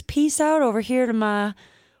gonna just peace out over here to my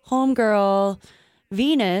homegirl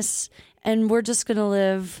Venus, and we're just gonna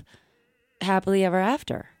live happily ever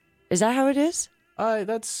after. Is that how it is?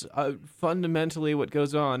 That's fundamentally what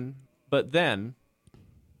goes on. But then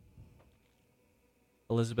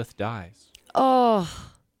Elizabeth dies. Oh,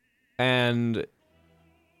 And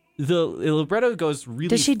the libretto goes really...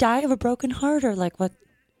 does she die of a broken heart or like what?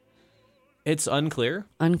 It's unclear.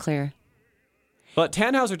 Unclear. But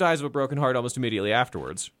Tannhauser dies of a broken heart almost immediately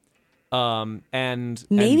afterwards. And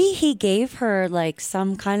Maybe he gave her like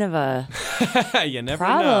some kind of a you never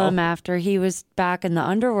problem know. after he was back in the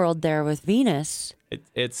underworld there with Venus.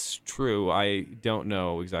 It's true. I don't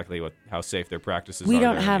know exactly how safe their practices are. We there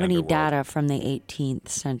don't in have the any underworld. data from the 18th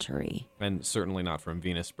century. And certainly not from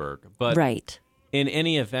Venusberg. But Right. in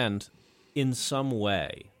any event, in some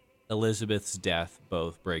way, Elizabeth's death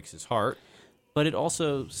both breaks his heart, but it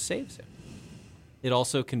also saves him. It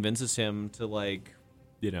also convinces him to, like,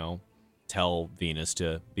 tell Venus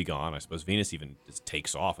to be gone. I suppose Venus even just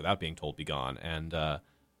takes off without being told be gone, and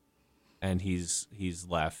he's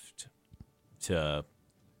left to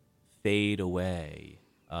fade away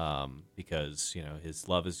because his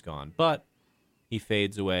love is gone. But he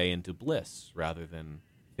fades away into bliss rather than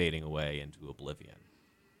fading away into oblivion.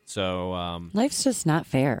 So Life's just not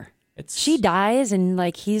fair. it's She dies and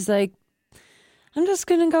like he's like, I'm just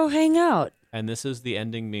gonna go hang out. and this is the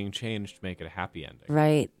ending being changed to make it a happy ending.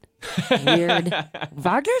 Right. Weird.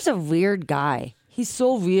 Wagner's a weird guy. He's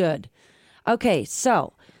so weird. Okay,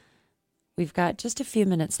 so we've got just a few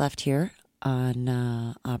minutes left here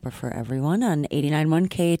on Opera for Everyone on 89.1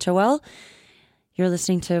 KHOL. You're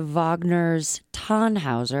listening to Wagner's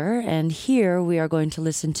Tannhauser, and here we are going to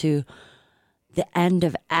listen to the end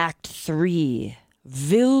of Act 3.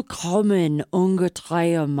 Willkommen,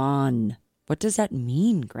 ungetreuer Mann. What does that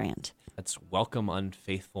mean, Grant? That's welcome,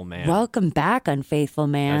 unfaithful man. Welcome back, unfaithful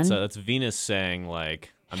man. That's Venus saying,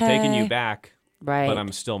 like, I'm taking you Hey. back, Right. but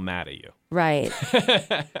I'm still mad at you. Right.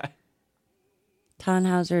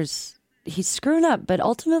 Tannhauser's, he's screwing up, but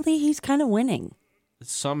ultimately he's kind of winning.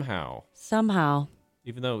 Somehow, Somehow.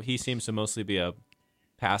 even though he seems to mostly be a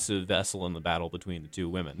passive vessel in the battle between the two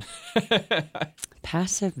women.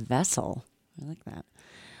 Passive vessel. I like that.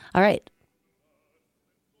 All right.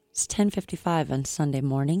 It's 10:55 on Sunday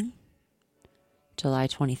morning, July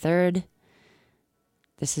 23rd.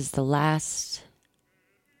 This is the last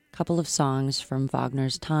couple of songs from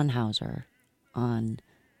Wagner's Tannhauser on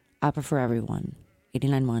Opera for Everyone,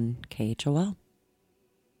 89.1 KHOL.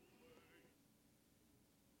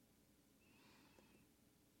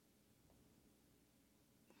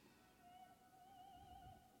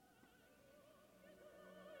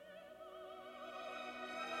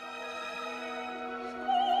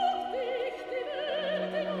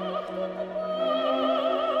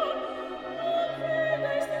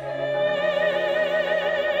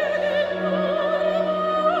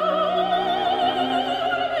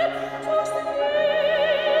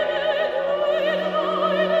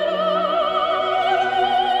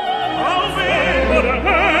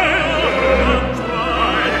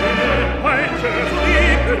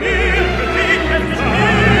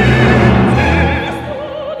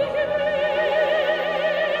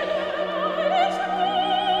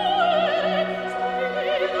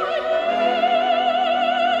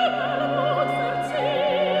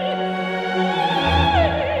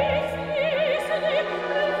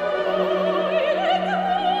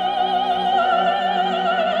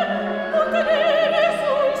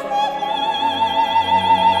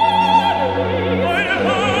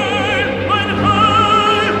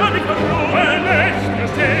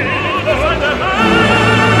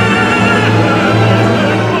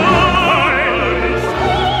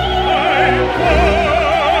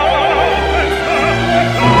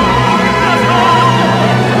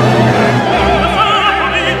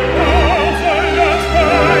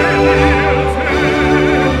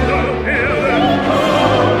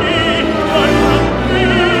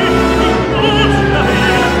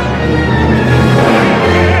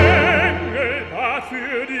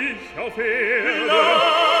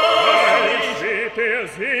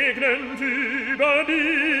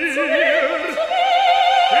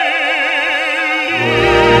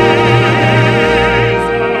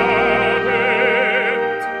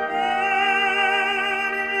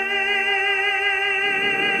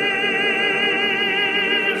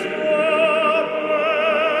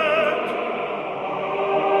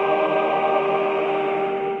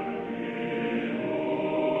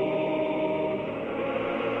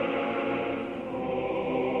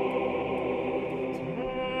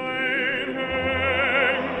 Mein Herr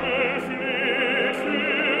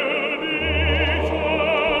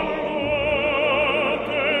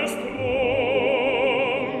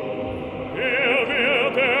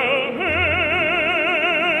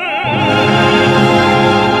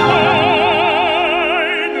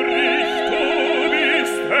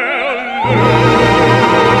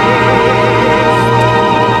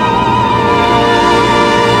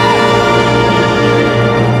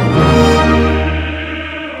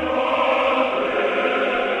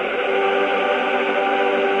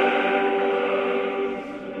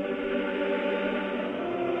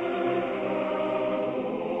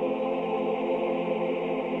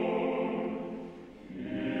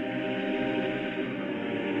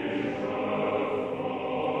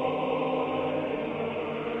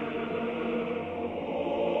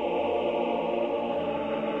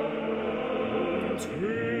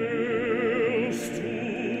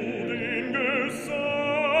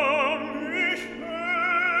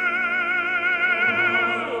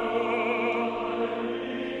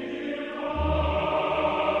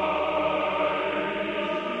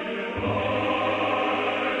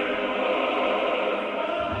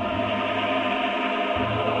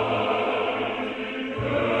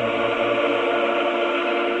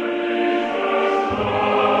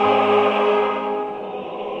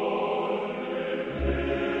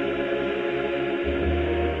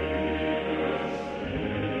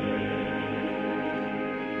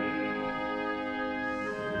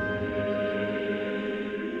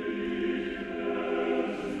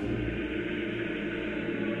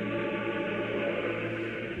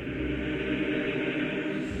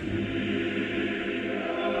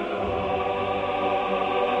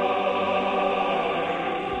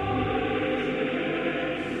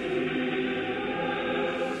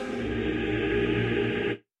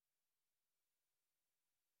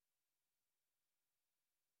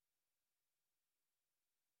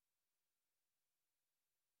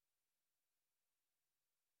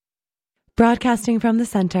Broadcasting from the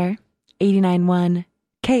center, 89.1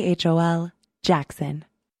 KHOL, Jackson.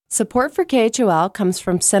 Support for KHOL comes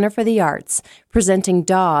from Center for the Arts, presenting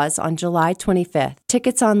Dawes on July 25th.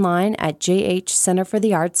 Tickets online at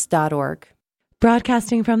jhcenterforthearts.org.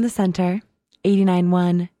 Broadcasting from the center,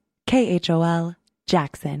 89.1 KHOL,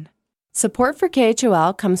 Jackson. Support for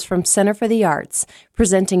KHOL comes from Center for the Arts,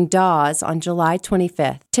 presenting Dawes on July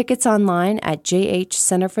 25th. Tickets online at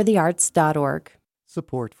jhcenterforthearts.org.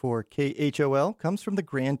 Support for KHOL comes from the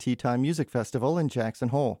Grand Teton Music Festival in Jackson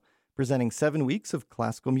Hole, presenting 7 weeks of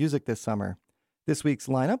classical music this summer. This week's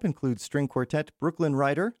lineup includes string quartet Brooklyn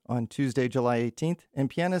Rider on Tuesday, July 18th, and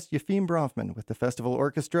pianist Yefim Bronfman with the Festival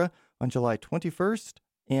Orchestra on July 21st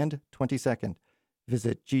and 22nd.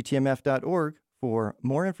 Visit gtmf.org for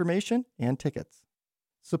more information and tickets.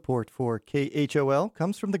 Support for KHOL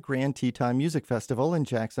comes from the Grand Teton Music Festival in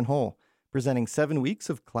Jackson Hole, presenting 7 weeks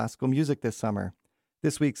of classical music this summer.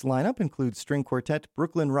 This week's lineup includes string quartet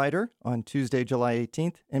Brooklyn Rider on Tuesday, July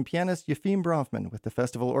 18th, and pianist Yefim Bronfman with the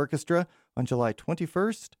Festival Orchestra on July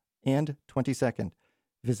 21st and 22nd.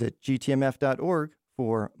 Visit gtmf.org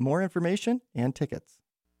for more information and tickets.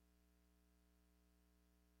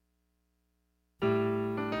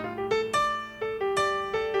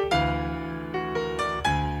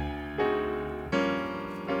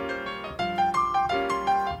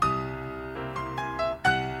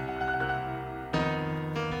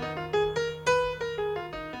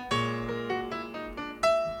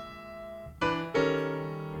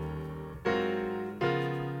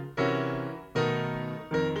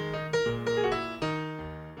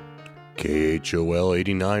 KHOL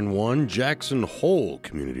 89.1 Jackson Hole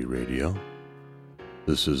Community Radio.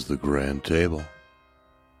 This is the Grand Table.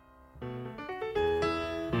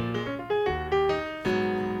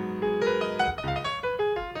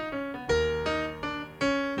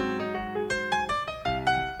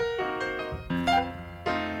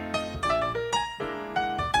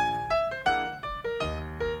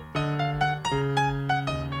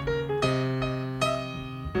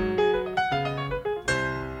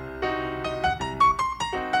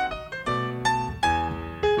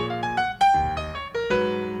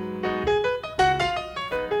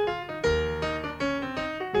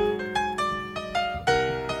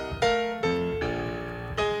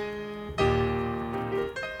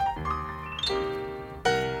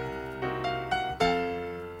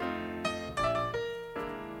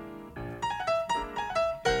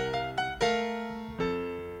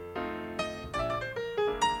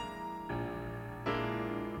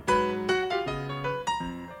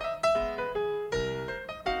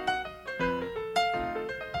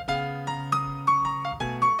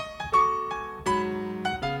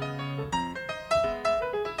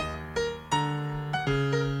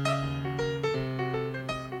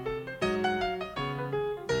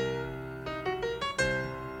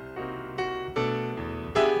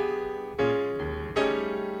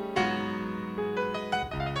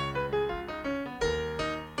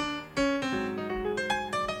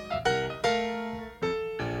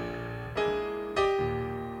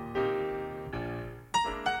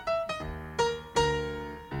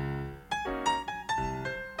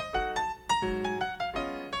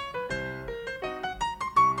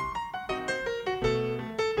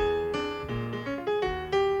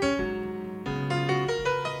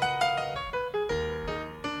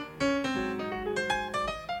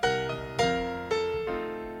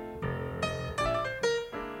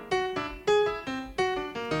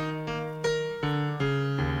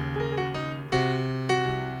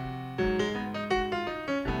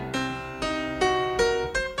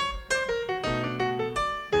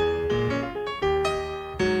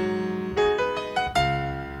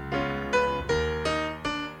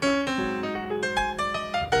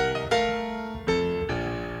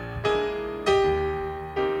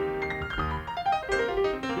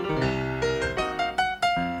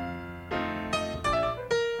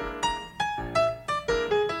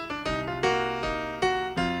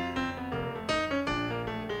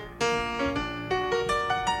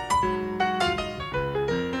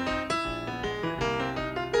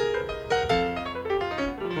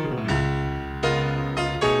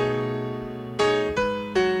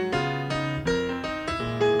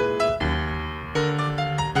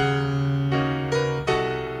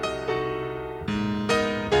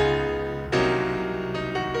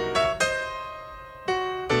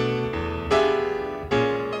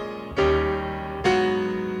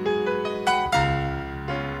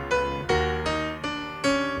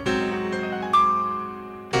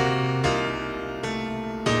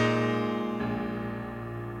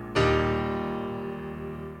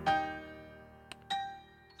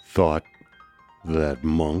 Thought that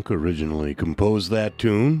Monk originally composed that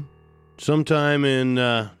tune sometime in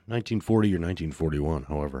 1940 or 1941,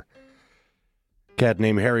 however. A cat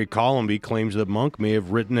named Harry Colomby claims that Monk may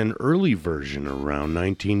have written an early version around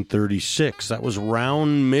 1936. That was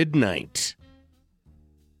Round Midnight.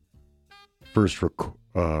 First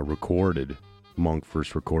recorded. Monk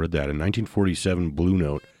first recorded that in 1947 Blue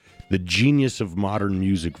Note, The Genius of Modern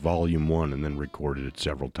Music, Volume 1, and then recorded it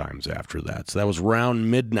several times after that. So that was Round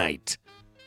Midnight